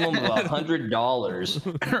from the minimum of $100.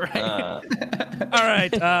 Right. All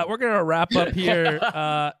right, we're gonna wrap up here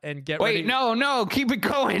and get ready. Wait, no, keep it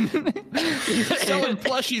going. Selling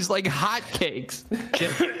plushies like hotcakes.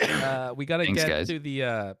 We gotta Thanks, get guys. to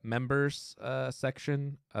the members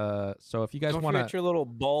section. So if you guys Don't want forget your little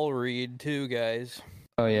ball read too, guys.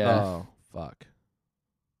 Oh yeah. Oh fuck.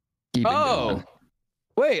 Keep it going.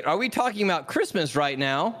 Wait, are we talking about Christmas right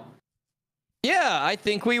now? Yeah, I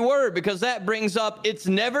think we were, because that brings up it's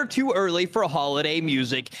never too early for holiday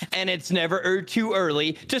music, and it's never too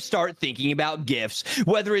early to start thinking about gifts.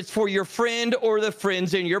 Whether it's for your friend or the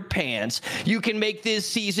friends in your pants, you can make this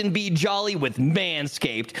season be jolly with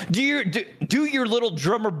Manscaped. Do your little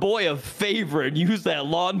drummer boy a favor and use that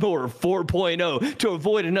lawnmower 4.0 to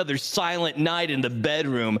avoid another silent night in the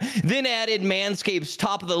bedroom. Then add in Manscaped's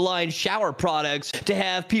top-of-the-line shower products to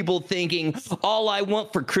have people thinking, all I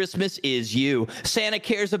want for Christmas is you. Santa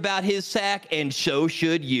cares about his sack, and so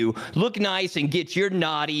should you. Look nice and get your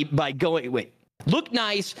naughty by going... Look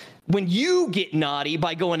nice when you get naughty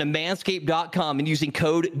by going to manscaped.com and using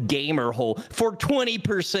code GAMERHOLE for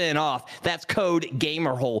 20% off. That's code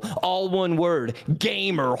GAMERHOLE. All one word,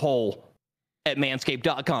 GAMERHOLE, at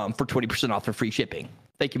manscaped.com for 20% off for free shipping.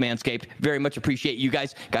 Thank you, Manscaped. Very much appreciate you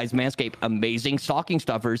guys. Guys, Manscaped, amazing stocking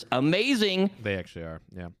stuffers. Amazing. They actually are,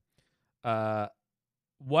 yeah.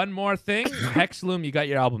 One more thing. Hexloom, you got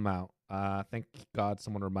your album out. Thank God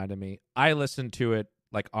someone reminded me. I listened to it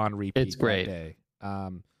like on repeat. It's great. That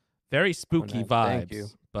day. Very spooky vibes. Thank you.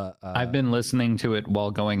 But I've been listening to it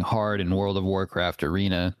while going hard in World of Warcraft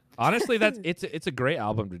Arena. Honestly, it's a great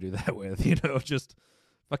album to do that with. You know, just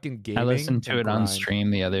fucking gaming. I listened to and it on grind.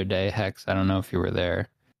 stream the other day, Hex. I don't know if you were there,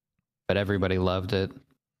 but everybody loved it.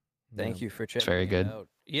 Thank you for checking. It's very good. Out.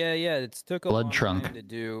 Yeah, it took a Blood long Trunk. time to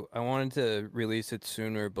do. I wanted to release it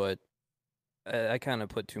sooner, but I kind of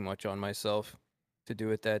put too much on myself to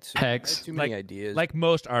do it that soon. Hex. I had too many ideas. Like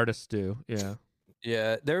most artists do. Yeah.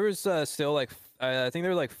 Yeah, there was still like I think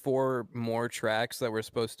there were like 4 more tracks that were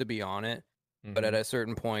supposed to be on it, but at a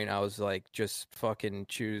certain point I was like, just fucking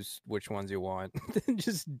choose which ones you want,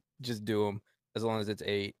 just do them as long as it's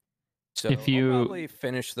 8. So If you- I'll probably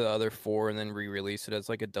finish the other 4 and then re-release it as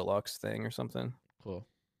like a deluxe thing or something. Cool.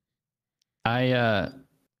 I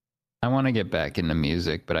want to get back into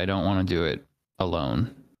music, but I don't want to do it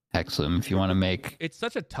alone. Hexloom, if you want to make It's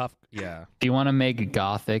such a tough. Yeah. if you want to make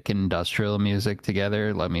gothic industrial music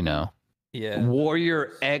together, let me know. Yeah.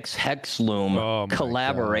 Warrior X Hexloom Oh my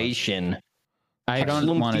collaboration. I don't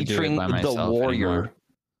Hexloom want to do it featuring by myself the Warrior.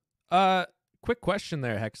 anymore. Quick question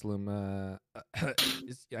there, Hexloom.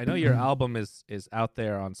 I know your album is out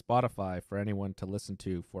there on Spotify for anyone to listen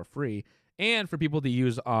to for free and for people to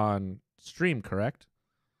use on stream, correct?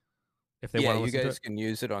 If they want to you listen to guys it. can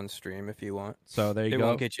use it on stream if you want. So there you It go.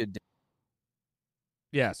 won't get you.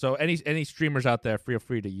 Yeah, so any streamers out there, feel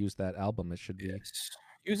free to use that album. It should be.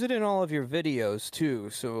 Use it in all of your videos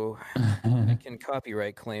too, so I can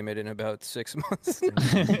copyright claim it in about 6 months.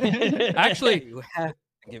 Actually, you have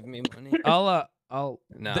to give me money. I'll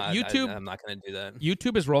No, YouTube. I'm not gonna do that.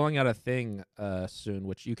 YouTube is rolling out a thing soon,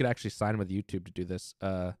 which you could actually sign with YouTube to do this.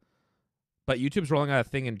 But YouTube's rolling out a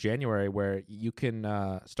thing in January where you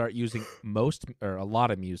can start using most or a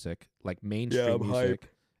lot of music, like mainstream music,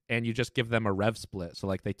 and you just give them a rev split. So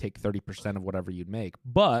like they take 30% of whatever you'd make,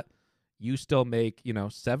 but you still make,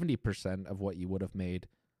 70% of what you would have made,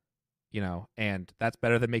 and that's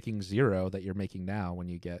better than making 0 that you're making now when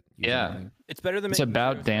you get. It's better than it's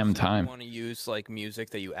about damn time. You want to use like music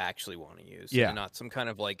that you actually want to use, and not some kind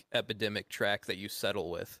of like epidemic track that you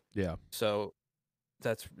settle with. Yeah. So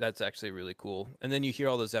that's actually really cool. And then you hear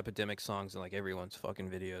all those epidemic songs in like everyone's fucking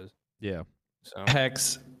videos. Yeah. So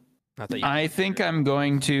Hex, I think I'm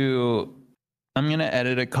going to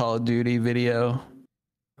edit a Call of Duty video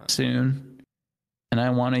soon, and I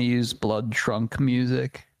want to use Blood Trunk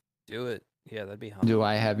music. Do it. Yeah, that'd be hot. Do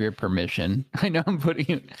I have your permission? I know I'm putting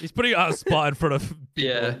you. He's putting you on a spot in front of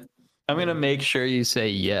people. Yeah. I'm going to make sure you say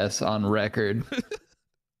yes on record.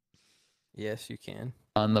 Yes, you can.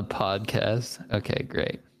 On the podcast. Okay,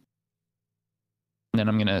 great. And then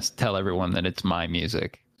I'm going to tell everyone that it's my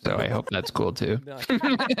music. So I hope that's cool too.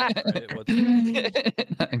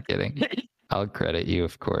 I'm kidding. I'll credit you,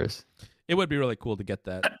 of course. It would be really cool to get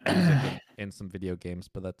that music in some video games,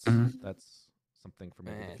 but that's something for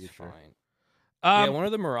me in the future. Fine. Yeah, one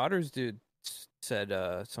of the Marauders dude said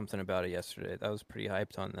something about it yesterday. I was pretty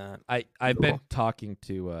hyped on that. I've been talking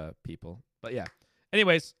to people, but yeah.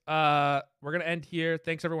 Anyways, we're gonna end here.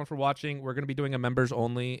 Thanks everyone for watching. We're gonna be doing a members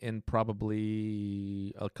only in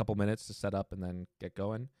probably a couple minutes to set up and then get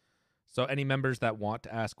going. So any members that want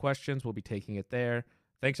to ask questions, we'll be taking it there.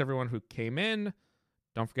 Thanks everyone who came in.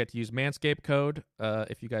 Don't forget to use Manscaped code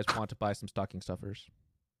if you guys want to buy some stocking stuffers.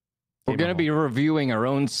 We're going to be reviewing our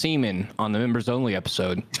own semen on the members only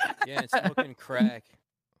episode. Yeah, it's smoking crack.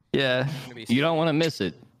 Yeah. You don't want to miss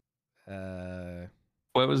it.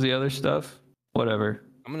 What was the other stuff? Whatever.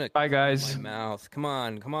 Bye, guys. My mouth. Come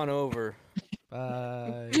on over.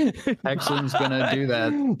 Bye. Excellent's going to do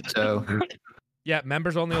that. So, yeah,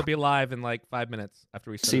 members only will be live in like 5 minutes after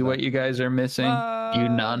we see what you guys are missing. Bye. You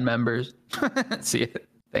non-members. See you.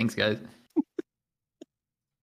 Thanks, guys.